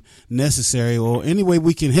deem necessary, or any way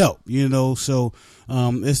we can help. So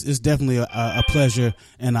it's definitely a pleasure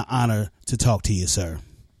and an honor to talk to you, sir.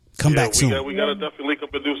 Come back soon. We got to definitely link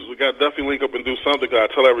up and do. We got to definitely link up and do something. I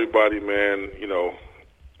tell everybody, man.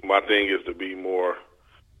 My thing is to be more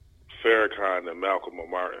Farrakhan than Malcolm or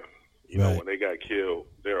Martin. When they got killed,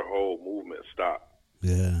 their whole movement stopped.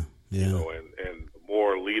 Yeah. And the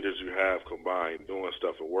more leaders you have combined doing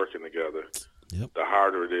stuff and working together, the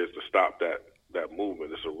harder it is to stop that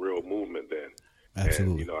movement. It's a real movement then.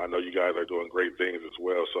 Absolutely. And I know you guys are doing great things as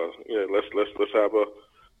well. So let's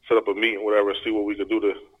set up a meeting, whatever, see what we could do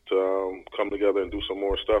to come together and do some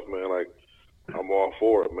more stuff, man. Like, I'm all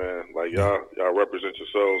for it, man. Like, y'all represent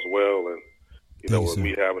yourselves well, and with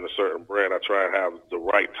me having a certain brand, I try and have the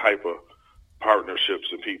right type of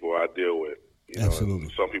partnerships and people I deal with. Absolutely.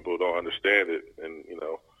 And some people don't understand it, and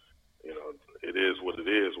it is what it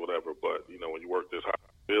is, whatever. But when you work this hard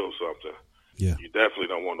to build something, you definitely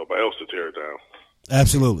don't want nobody else to tear it down.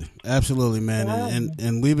 Absolutely, man.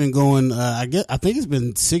 And we've been going. I think it's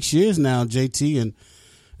been 6 years now, JT, and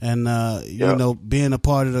being a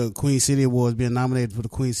part of the Queen City Awards, being nominated for the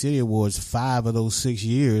Queen City Awards 5 of those 6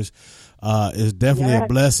 years is definitely a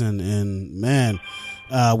blessing. And man,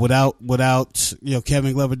 without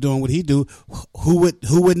Kevan Glover doing what he do, who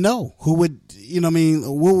would know? Who would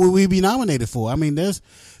what would we be nominated for? I mean, there's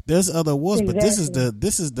other awards, but this is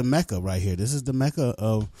the Mecca right here. This is the Mecca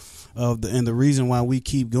of the reason why we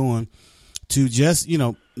keep going to just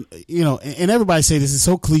and everybody say this is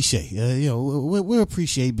so cliche. We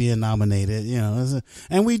appreciate being nominated,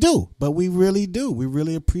 and we do, but we really do. We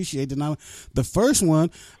really appreciate the first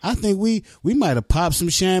one. I think we might have popped some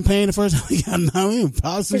champagne the first time we got nominated.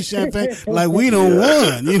 Popped some champagne like we done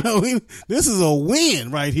won. This is a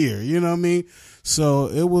win right here. You know what I mean? So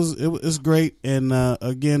it was great, and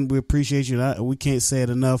again, we appreciate you. We can't say it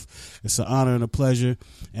enough. It's an honor and a pleasure.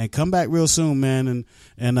 And come back real soon, man.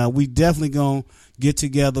 And we definitely gonna get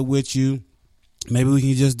together with you. Maybe we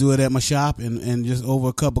can just do it at my shop and just over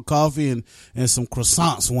a cup of coffee and some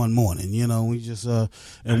croissants one morning. We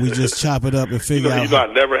just chop it up and figure out.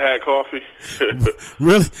 I never had coffee.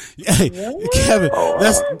 Really? Hey, Kevin,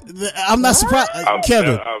 I'm not surprised.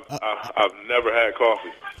 Kevin, I've never had coffee.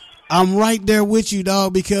 I'm right there with you,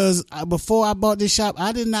 dog, because before I bought this shop,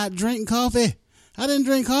 I did not drink coffee. I didn't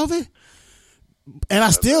drink coffee. And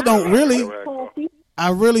I still don't really. I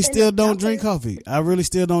really still don't drink coffee. I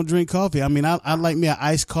mean, I like me an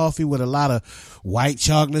iced coffee with a lot of white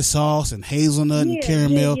chocolate sauce and hazelnut and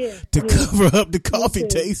caramel to cover up the coffee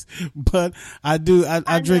taste. But I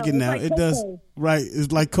drink it now. It does. Right.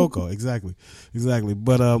 It's like cocoa. Exactly.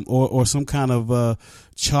 But, or some kind of,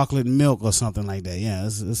 chocolate milk or something like that. Yeah.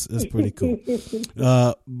 It's pretty cool.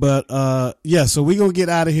 So we're going to get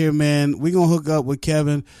out of here, man. We're going to hook up with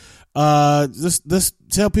Kevin. Just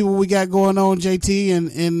tell people what we got going on, JT,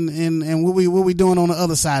 and what we doing on the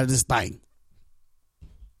other side of this thing.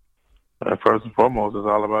 First and foremost, it's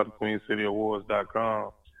all about the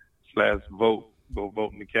QueenCityAwards.com/vote. Go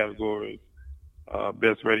vote in the categories.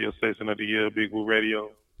 Best radio station of the year, Big Woo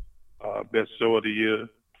Radio. Best show of the year,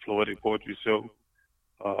 Floetic Poetry Show.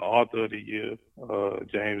 Author of the year,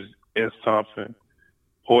 James S. Thompson.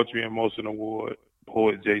 Poetry and Motion Award,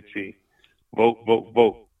 Poet JT. Vote, vote,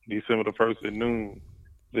 vote. December the 1st at noon,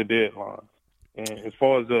 the deadline. And as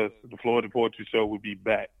far as us, the Floetic Poetry Show will be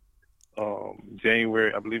back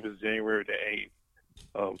January, I believe it's January the 8th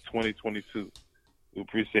of 2022. We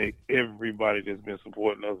appreciate everybody that's been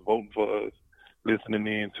supporting us, voting for us, listening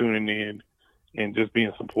in, tuning in, and just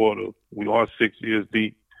being supportive. We are 6 years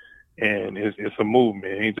deep, and it's a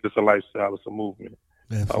movement. It ain't just a lifestyle, it's a movement.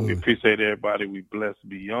 We appreciate everybody. We blessed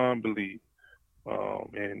beyond belief,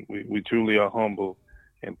 and we truly are humble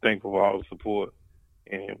and thankful for all the support.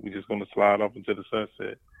 And we're just going to slide off into the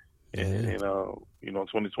sunset. And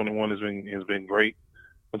 2021 has been great.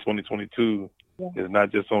 But 2022 is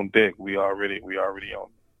not just on deck. We already on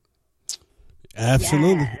it.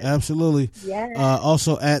 Absolutely, absolutely.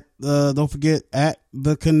 Also at don't forget at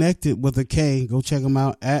The Connected with a K. Go check them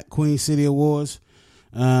out at Queen City Awards.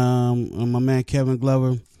 And my man Kevan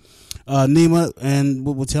Glover, Nima, and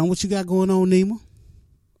we'll tell them what you got going on, Nima.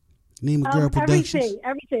 Nima Girl Productions.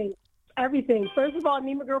 Everything. First of all,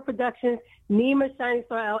 Nima Girl Productions, Nima Shining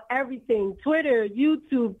Star L, everything. Twitter,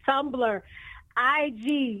 YouTube, Tumblr,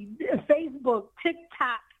 IG, Facebook,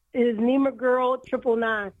 TikTok is Nima Girl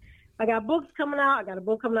 999. I got books coming out. I got a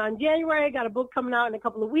book coming out in January. I got a book coming out in a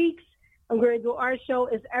couple of weeks. I'm going to do our show.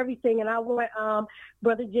 It's everything. And I want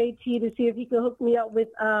Brother JT to see if he can hook me up with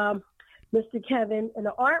Mr. Kevin in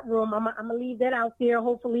the art room. I'm going to leave that out there.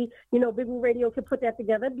 Hopefully, Big Woo Radio can put that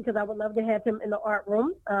together because I would love to have him in the art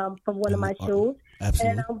room for one of my shows.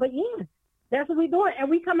 Absolutely. And, but yeah, that's what we're doing. And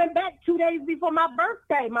we coming back 2 days before my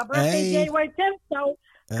birthday. My birthday is January 10th. So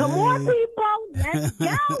come on, people.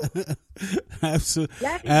 Let's go.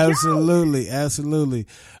 Absolutely.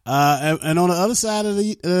 And on the other side of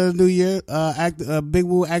the new year, Big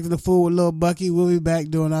Woo acting the fool with Lil Bucky. We'll be back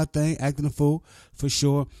doing our thing, acting the fool for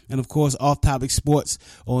sure. And of course, Off Topic Sports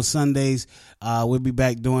on Sundays. We'll be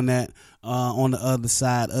back doing that on the other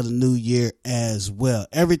side of the new year as well.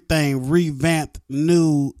 Everything revamped,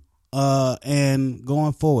 new, and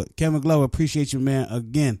going forward. Kevan Glover, appreciate you, man.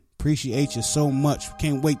 Again, appreciate you so much.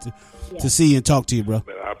 Can't wait to see you and talk to you, bro.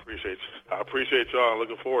 Man, I appreciate you. I appreciate y'all.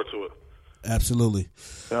 Looking forward to it. Absolutely.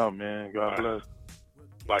 Yeah, man. God bless.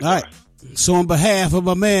 Likewise. All right. So on behalf of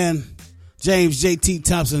my man, James JT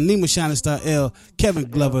Thompson, Nima Shining Star L, Kevan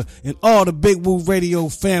Glover, and all the Big Woo Radio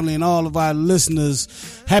family and all of our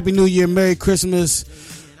listeners, Happy New Year, Merry Christmas.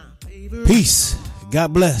 Peace.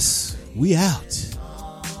 God bless. We out.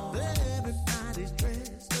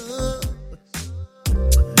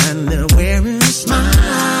 And they're wearing